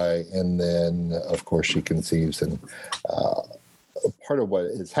Eli, and then of course she conceives. And part of what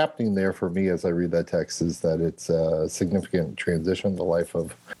is happening there for me as I read that text is that it's a significant transition in the life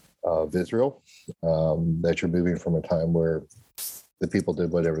of Israel, that you're moving from a time where the people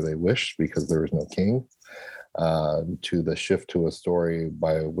did whatever they wished because there was no king, to the shift to a story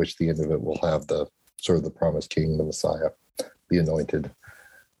by which the end of it will have the sort of the promised king, the Messiah, the anointed.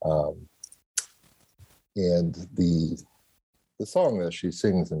 And the song that she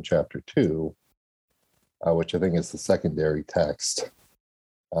sings in chapter 2, which I think is the secondary text,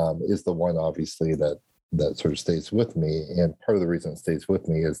 is the one obviously that sort of stays with me. And part of the reason it stays with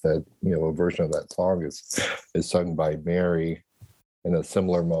me is that, a version of that song is sung by Mary in a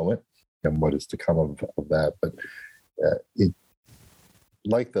similar moment, and what is to come of that. But it,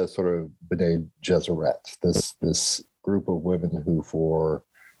 like the sort of B'nai Gesserit, this group of women who for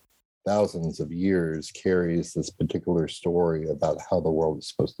thousands of years carries this particular story about how the world is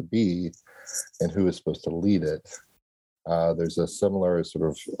supposed to be and who is supposed to lead it. There's a similar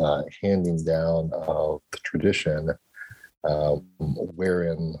sort of handing down of the tradition,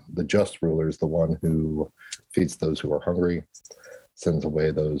 wherein the just ruler is the one who feeds those who are hungry, sends away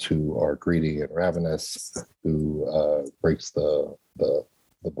those who are greedy and ravenous, who breaks the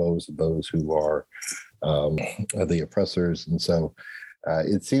bows of those who are the oppressors. And so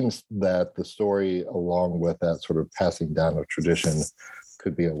it seems that the story, along with that sort of passing down of tradition,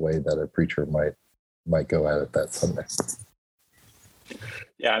 could be a way that a preacher might go at it that Sunday.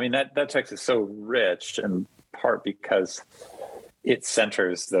 Yeah, I mean, that text is so rich, in part because it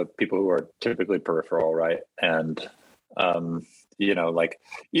centers the people who are typically peripheral, right? And, like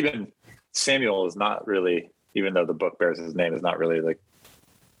even Samuel is not really, even though the book bears his name, is not really like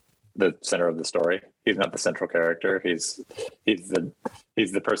the center of the story. He's not the central character. He's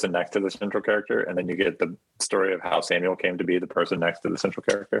the person next to the central character, and then you get the story of how Samuel came to be the person next to the central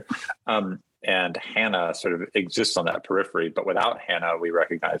character. And Hannah sort of exists on that periphery, but without Hannah, we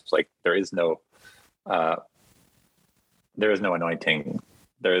recognize like there is no anointing.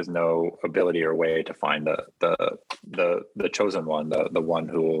 There is no ability or way to find the chosen one, the one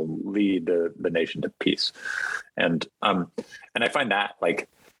who will lead the nation to peace. And I find that like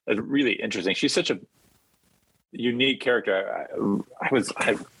really interesting. She's such a unique character. I was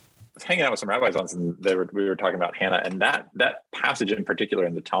hanging out with some rabbis once, and we were talking about Hannah, and that passage in particular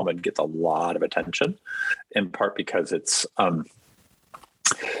in the Talmud gets a lot of attention, in part because it's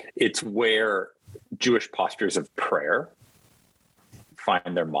where Jewish postures of prayer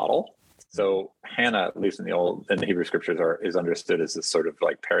find their model. So Hannah, at least in the Hebrew scriptures, is understood as this sort of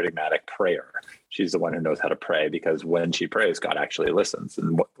like paradigmatic prayer. She's the one who knows how to pray, because when she prays, God actually listens.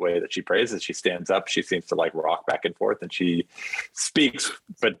 And the way that she prays is she stands up, she seems to like rock back and forth, and she speaks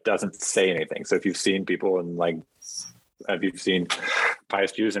but doesn't say anything. So if you've seen people have you seen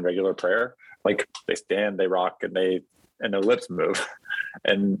pious Jews in regular prayer, like they stand, they rock, and their lips move,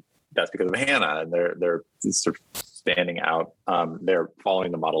 and that's because of Hannah, and they're sort of standing out. They're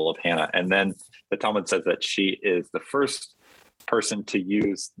following the model of Hannah. And then the Talmud says that she is the first person to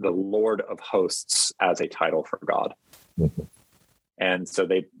use the Lord of Hosts as a title for God. Mm-hmm. And so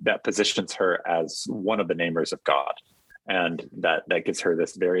that positions her as one of the namers of God. And that gives her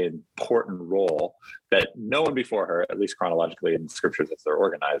this very important role that no one before her, at least chronologically in the scriptures as they're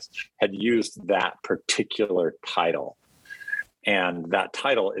organized, had used that particular title. And that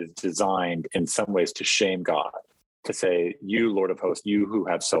title is designed in some ways to shame God, to say, you, Lord of Hosts, you who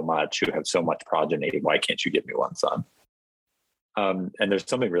have so much progeny, why can't you give me one son? And there's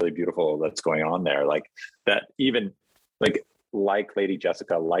something really beautiful that's going on there. Like that, even like Lady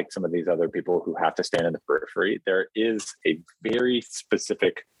Jessica, like some of these other people who have to stand in the periphery, there is a very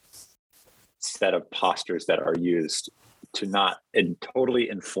specific set of postures that are used to not totally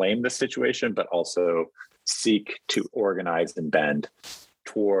inflame the situation, but also seek to organize and bend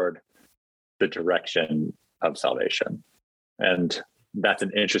toward the direction of salvation. And that's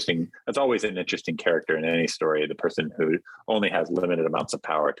always an interesting character in any story, the person who only has limited amounts of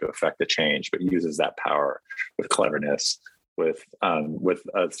power to affect the change, but uses that power with cleverness, with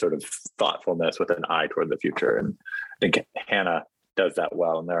a sort of thoughtfulness, with an eye toward the future. And I think Hannah does that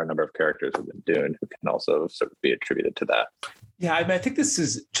well, and there are a number of characters within Dune who can also sort of be attributed to that. Yeah, I think this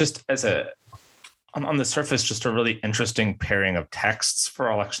is just on the surface, just a really interesting pairing of texts for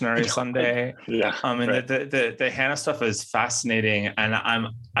Electionary Sunday. Yeah. And right. the Hannah stuff is fascinating. And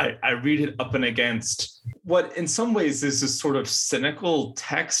I read it up and against what in some ways is this sort of cynical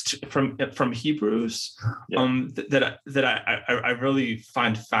text from Hebrews, that I really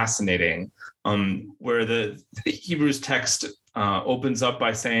find fascinating, where the Hebrews text opens up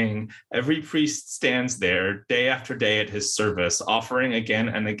by saying, every priest stands there day after day at his service, offering again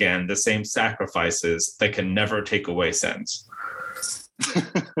and again the same sacrifices that can never take away sins.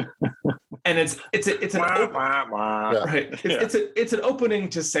 And it's an opening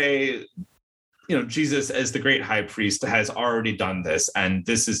to say, Jesus as the great high priest has already done this, and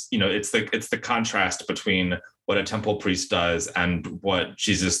this is, it's the contrast between what a temple priest does and what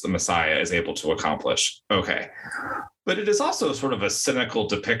Jesus the Messiah is able to accomplish. Okay. But it is also sort of a cynical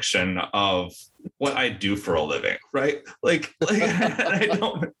depiction of what I do for a living, right? Like I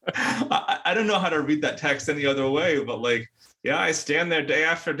don't know how to read that text any other way, but yeah, I stand there day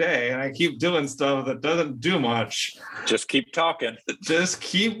after day and I keep doing stuff that doesn't do much. Just keep talking. Just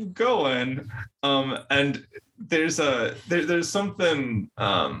keep going. And there's something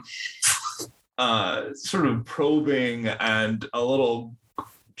sort of probing and a little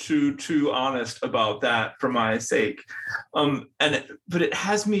too honest about that for my sake. But it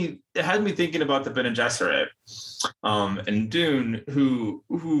has me thinking about the Bene Gesserit and Dune,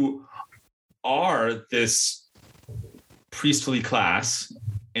 who are this priestly class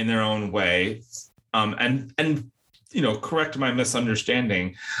in their own way, and correct my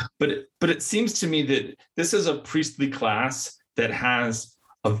misunderstanding, but it seems to me that this is a priestly class that has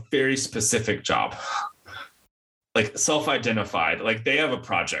a very specific job, like self-identified. Like they have a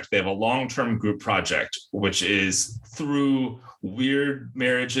project, they have a long-term group project, which is through weird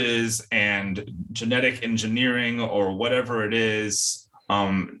marriages and genetic engineering or whatever it is.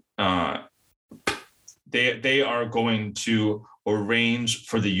 They are going to arrange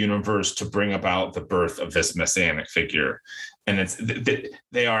for the universe to bring about the birth of this messianic figure. And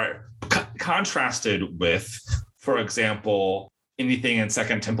they are contrasted with, for example, anything in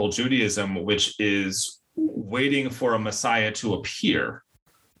Second Temple Judaism, which is waiting for a Messiah to appear,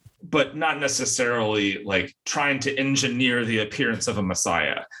 but not necessarily trying to engineer the appearance of a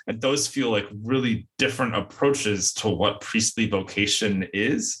Messiah. And those feel like really different approaches to what priestly vocation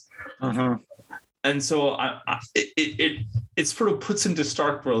is. Uh-huh. And so it sort of puts into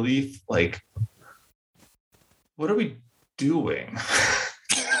stark relief, what are we doing?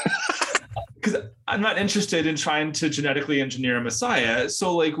 Because I'm not interested in trying to genetically engineer a Messiah.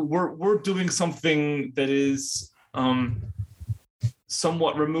 So we're doing something that is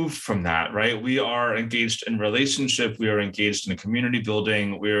somewhat removed from that, right? We are engaged in relationship. We are engaged in community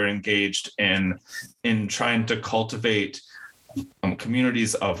building. We are engaged in trying to cultivate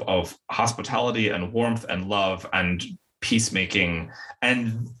communities of hospitality and warmth and love and peacemaking.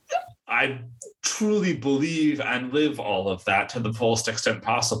 And I truly believe and live all of that to the fullest extent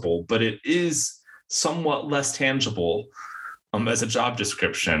possible, but it is somewhat less tangible as a job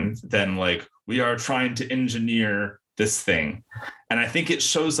description than we are trying to engineer this thing. And I think it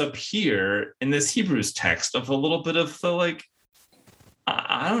shows up here in this Hebrews text of a little bit of the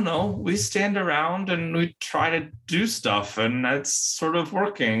I don't know, we stand around and we try to do stuff and that's sort of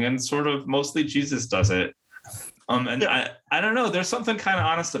working, and sort of mostly Jesus does it. And I don't know, there's something kind of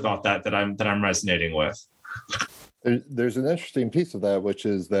honest about that I'm resonating with. There's an interesting piece of that, which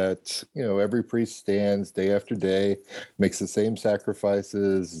is that, every priest stands day after day, makes the same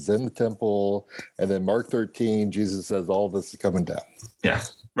sacrifices, is in the temple, and then Mark 13, Jesus says all this is coming down. Yeah,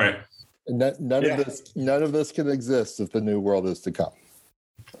 right. And none of this can exist if the new world is to come.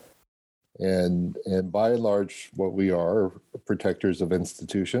 And by and large, what we are protectors of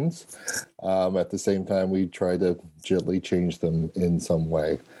institutions. At the same time, we try to gently change them in some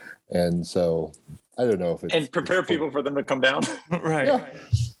way. And so I don't know if it's... And prepare people for them to come down. Right.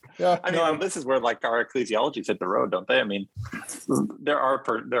 Yeah. I mean, this is where our ecclesiologies hit the road, don't they? I mean, there are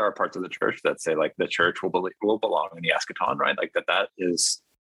parts of the church that say the church will belong in the eschaton, right? That is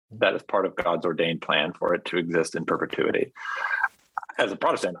part of God's ordained plan for it to exist in perpetuity. As a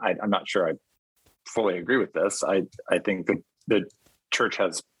Protestant, I'm not sure I fully agree with this. I think the church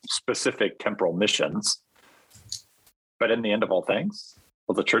has specific temporal missions, but in the end of all things,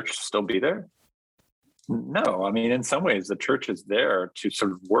 will the church still be there? No. I mean, in some ways, the church is there to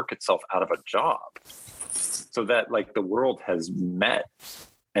sort of work itself out of a job, so that the world has met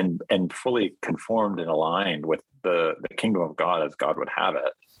and fully conformed and aligned with the kingdom of God as God would have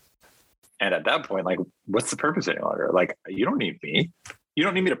it. And at that point, what's the purpose any longer? You don't need me. You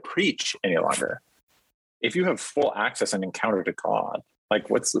don't need me to preach any longer. If you have full access and encounter to God,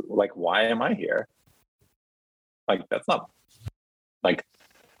 why am I here? That's not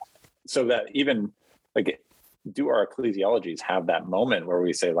so that even do our ecclesiologies have that moment where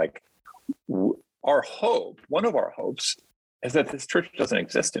we say our hope, one of our hopes is that this church doesn't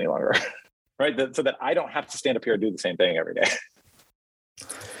exist any longer, right? So that I don't have to stand up here and do the same thing every day.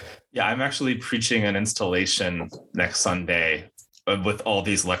 Yeah, I'm actually preaching an installation next Sunday with all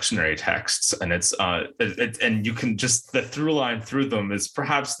these lectionary texts, and and you can just, the through line through them is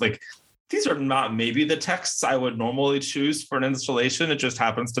perhaps like, these are not maybe the texts I would normally choose for an installation. It just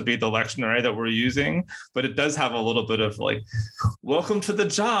happens to be the lectionary that we're using, but it does have a little bit of like, welcome to the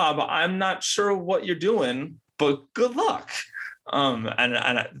job. I'm not sure what you're doing, but good luck. And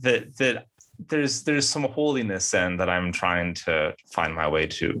that there's some holiness in that I'm trying to find my way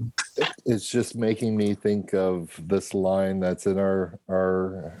to. It's just making me think of this line that's in our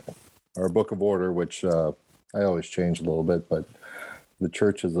book of order, which I always change a little bit, but the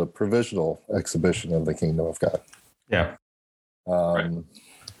church is a provisional exhibition of the kingdom of God. Yeah. Right.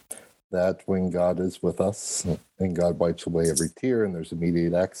 That when God is with us and God wipes away every tear and there's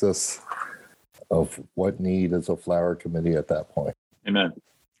immediate access, of what need is a flower committee at that point. Amen.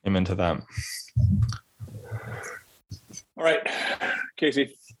 Amen to that. All right,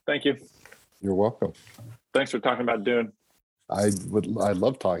 Casey, thank you. You're welcome. Thanks for talking about Dune. I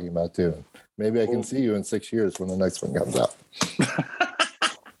love talking about Dune. Maybe I can see you in 6 years when the next one comes out.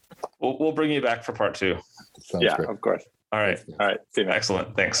 We'll bring you back for part 2. Sounds Yeah, great. of course. All right. All right. See you next.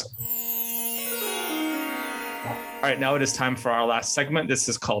 Excellent. Thanks. All right, now it is time for our last segment. This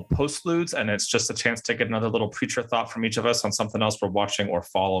is called Postludes, and it's just a chance to get another little preacher thought from each of us on something else we're watching or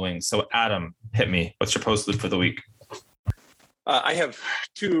following. So, Adam, hit me. What's your postlude for the week? I have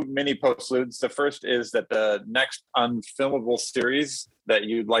 2 mini postludes. The first is that the next unfilmable series that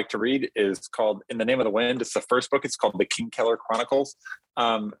you'd like to read is called In the Name of the Wind. It's the first book. It's called The Kingkiller Chronicles.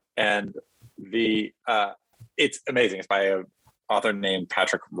 And it's amazing. It's by an author named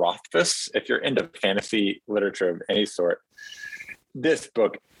Patrick Rothfuss. If you're into fantasy literature of any sort, this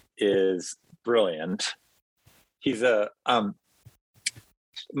book is brilliant. He's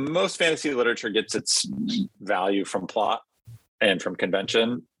most fantasy literature gets its value from plot and from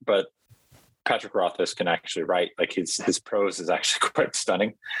convention, but Patrick Rothfuss can actually write. Like his prose is actually quite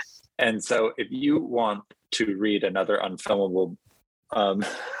stunning. And so if you want to read another unfilmable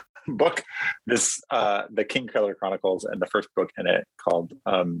book, this the Kingkiller Chronicles, and the first book in it called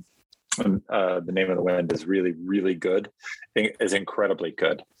The Name of the Wind is really, really good. Is incredibly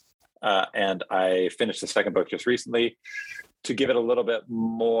good. And I finished the second book just recently to give it a little bit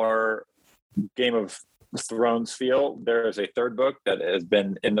more Game of Thrones feel. There is a third book that has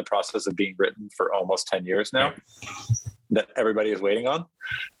been in the process of being written for almost 10 years now that everybody is waiting on.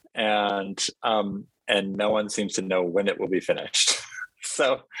 And no one seems to know when it will be finished.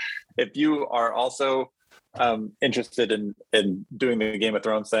 So if you are also interested in doing the Game of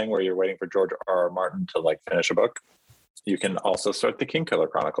Thrones thing where you're waiting for George R.R. Martin to like finish a book, you can also start the Kingkiller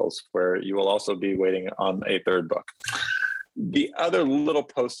Chronicles, where you will also be waiting on a third book. The other little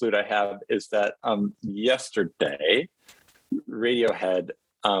postlude I have is that yesterday, Radiohead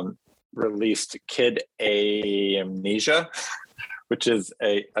released Kid Amnesia, which is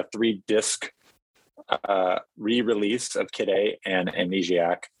a 3-disc re-release of Kid A and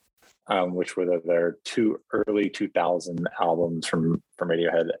Amnesiac, which were their 2 early 2000 albums from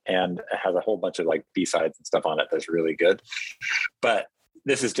Radiohead, and it has a whole bunch of like B-sides and stuff on it that's really good. But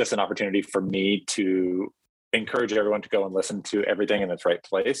this is just an opportunity for me to encourage everyone to go and listen to everything in its right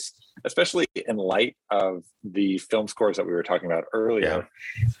place, especially in light of the film scores that we were talking about earlier.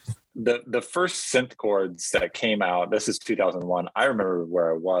 Yeah. The first synth chords that came out, this is 2001. I remember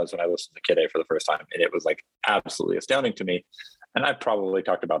where I was when I listened to Kid A for the first time, and it was like absolutely astounding to me. And I've probably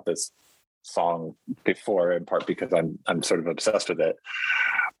talked about this song before, in part because I'm sort of obsessed with it.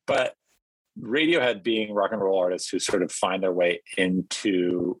 But Radiohead, being rock and roll artists who sort of find their way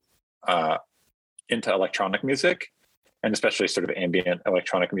into electronic music, and especially sort of ambient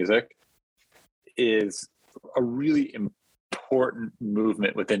electronic music, is a really important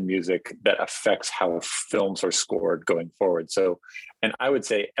movement within music that affects how films are scored going forward. So, and I would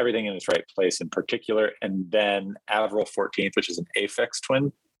say Everything in Its Right Place in particular, and then Avril 14th, which is an Aphex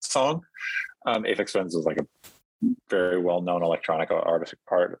Twin song. Aphex Twins is like a very well-known electronic artist.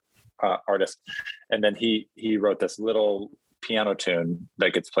 And then he wrote this little piano tune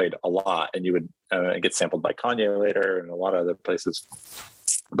that gets played a lot, and you would it gets sampled by Kanye later and a lot of other places.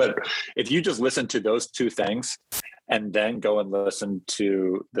 But if you just listen to those 2 things and then go and listen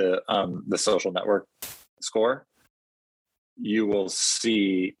to the Social Network score, you will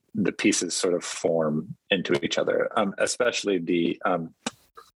see the pieces sort of form into each other. Especially the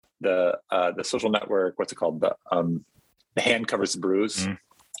Social Network. What's it called? The Hand Covers the Bruise,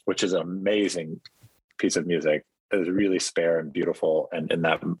 which is an amazing piece of music. It is really spare and beautiful, and in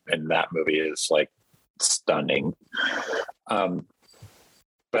that movie is like stunning.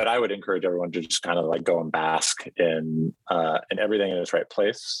 but I would encourage everyone to just kind of like go and bask in Everything in Its Right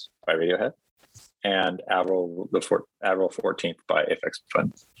Place by Radiohead and Avril 14th by Aphex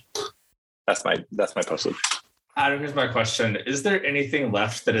Twin. That's my postage. Adam, here's my question. Is there anything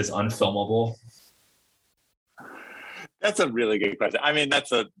left that is unfilmable? That's a really good question. I mean,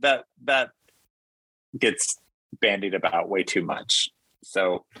 that gets bandied about way too much.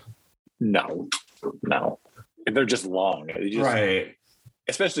 So no. They're just long. Right.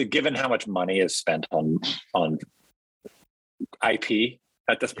 Especially given how much money is spent on IP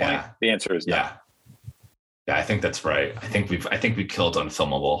at this point. Yeah. The answer is no. Yeah, I think that's right. I think we killed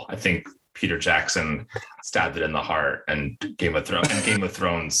unfilmable. I think Peter Jackson stabbed it in the heart, and Game of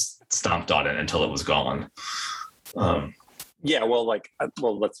Thrones stomped on it until it was gone. Let's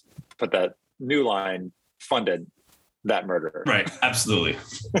put that New Line funded that murderer. Right, absolutely.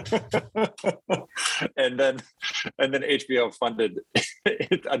 and then HBO funded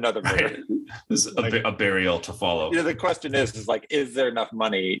another murderer. Right. A burial to follow. The question is like, is there enough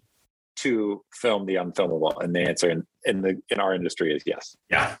money to film the unfilmable? And the answer in our industry is yes.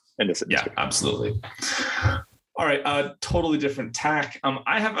 Yeah. In this industry. Yeah, absolutely. All right, totally different tack.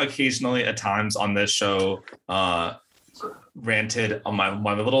 I have occasionally at times on this show ranted on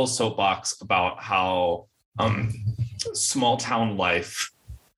my little soapbox about how small town life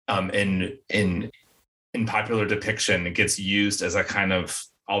in popular depiction gets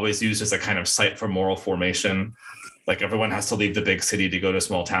always used as a kind of site for moral formation. Like everyone has to leave the big city to go to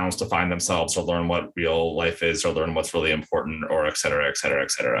small towns to find themselves, or learn what real life is, or learn what's really important, or et cetera, et cetera, et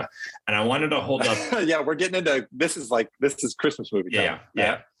cetera. And I wanted to hold up. Yeah, we're getting into this is Christmas movie time.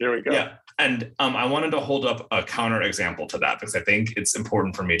 Yeah. Here we go. Yeah. And I wanted to hold up a counter example to that, because I think it's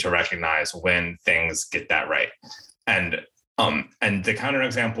important for me to recognize when things get that right. And the counter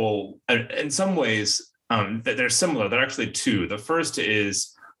example, in some ways, they're similar. They're actually two. The first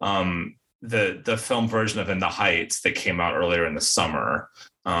is the film version of In the Heights that came out earlier in the summer,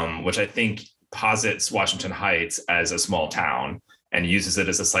 which I think posits Washington Heights as a small town and uses it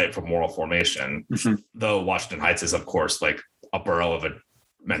as a site for moral formation. Mm-hmm. Though Washington Heights is, of course, like a borough of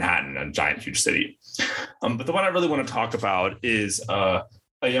Manhattan, a giant, huge city. But the one I really want to talk about is a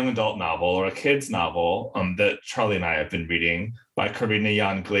young adult novel, or a kid's novel, that Charlie and I have been reading, by Karina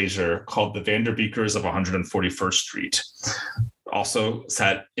Jan Glaser, called The Vanderbeekers of 141st Street. Also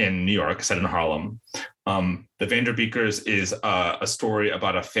set in New York, set in Harlem. The Vanderbeekers is a story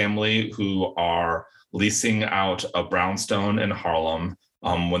about a family who are leasing out a brownstone in Harlem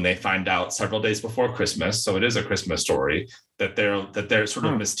when they find out several days before Christmas, so it is a Christmas story, that their sort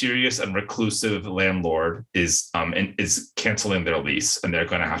of mysterious and reclusive landlord is canceling their lease, and they're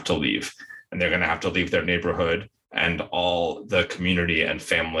going to have to leave. And they're going to have to leave their neighborhood and all the community and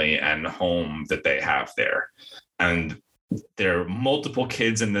family and home that they have there. And there are multiple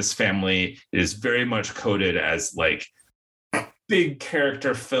kids in this family. It is very much coded as like big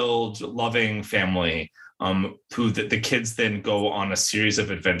character-filled, loving family, who the kids then go on a series of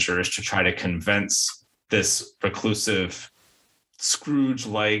adventures to try to convince this reclusive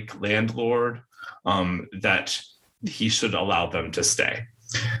Scrooge-like landlord that he should allow them to stay.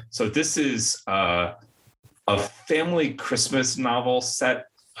 So this is a family Christmas novel set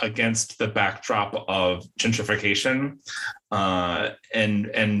against the backdrop of gentrification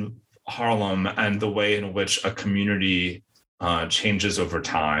and Harlem, and the way in which a community changes over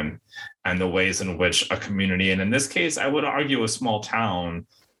time, and the ways in which a community, and in this case, I would argue a small town,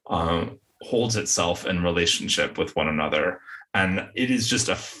 holds itself in relationship with one another. And it is just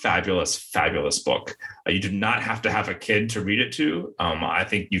a fabulous, fabulous book. You do not have to have a kid to read it to. I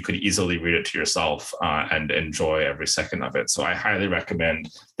think you could easily read it to yourself and enjoy every second of it. So I highly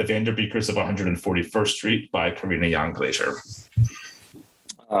recommend The Vanderbeekers of 141st Street by Karina Jan Glaser.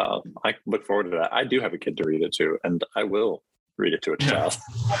 I look forward to that. I do have a kid to read it to, and I will read it to a child.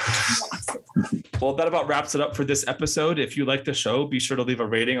 Well, that about wraps it up for this episode. If you like the show, be sure to leave a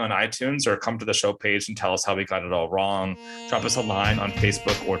rating on iTunes, or come to the show page and tell us how we got it all wrong. Drop us a line on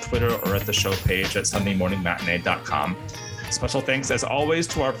Facebook or Twitter, or at the show page at sundaymorningmatinee.com. Special thanks, as always,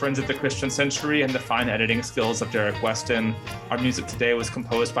 to our friends at the Christian Century and the fine editing skills of Derek Weston. Our music today was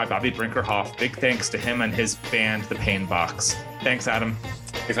composed by Bobby Brinkerhoff. Big thanks to him and his band, The Pain Box. Thanks, Adam.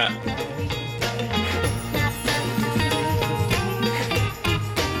 Thanks, Matt.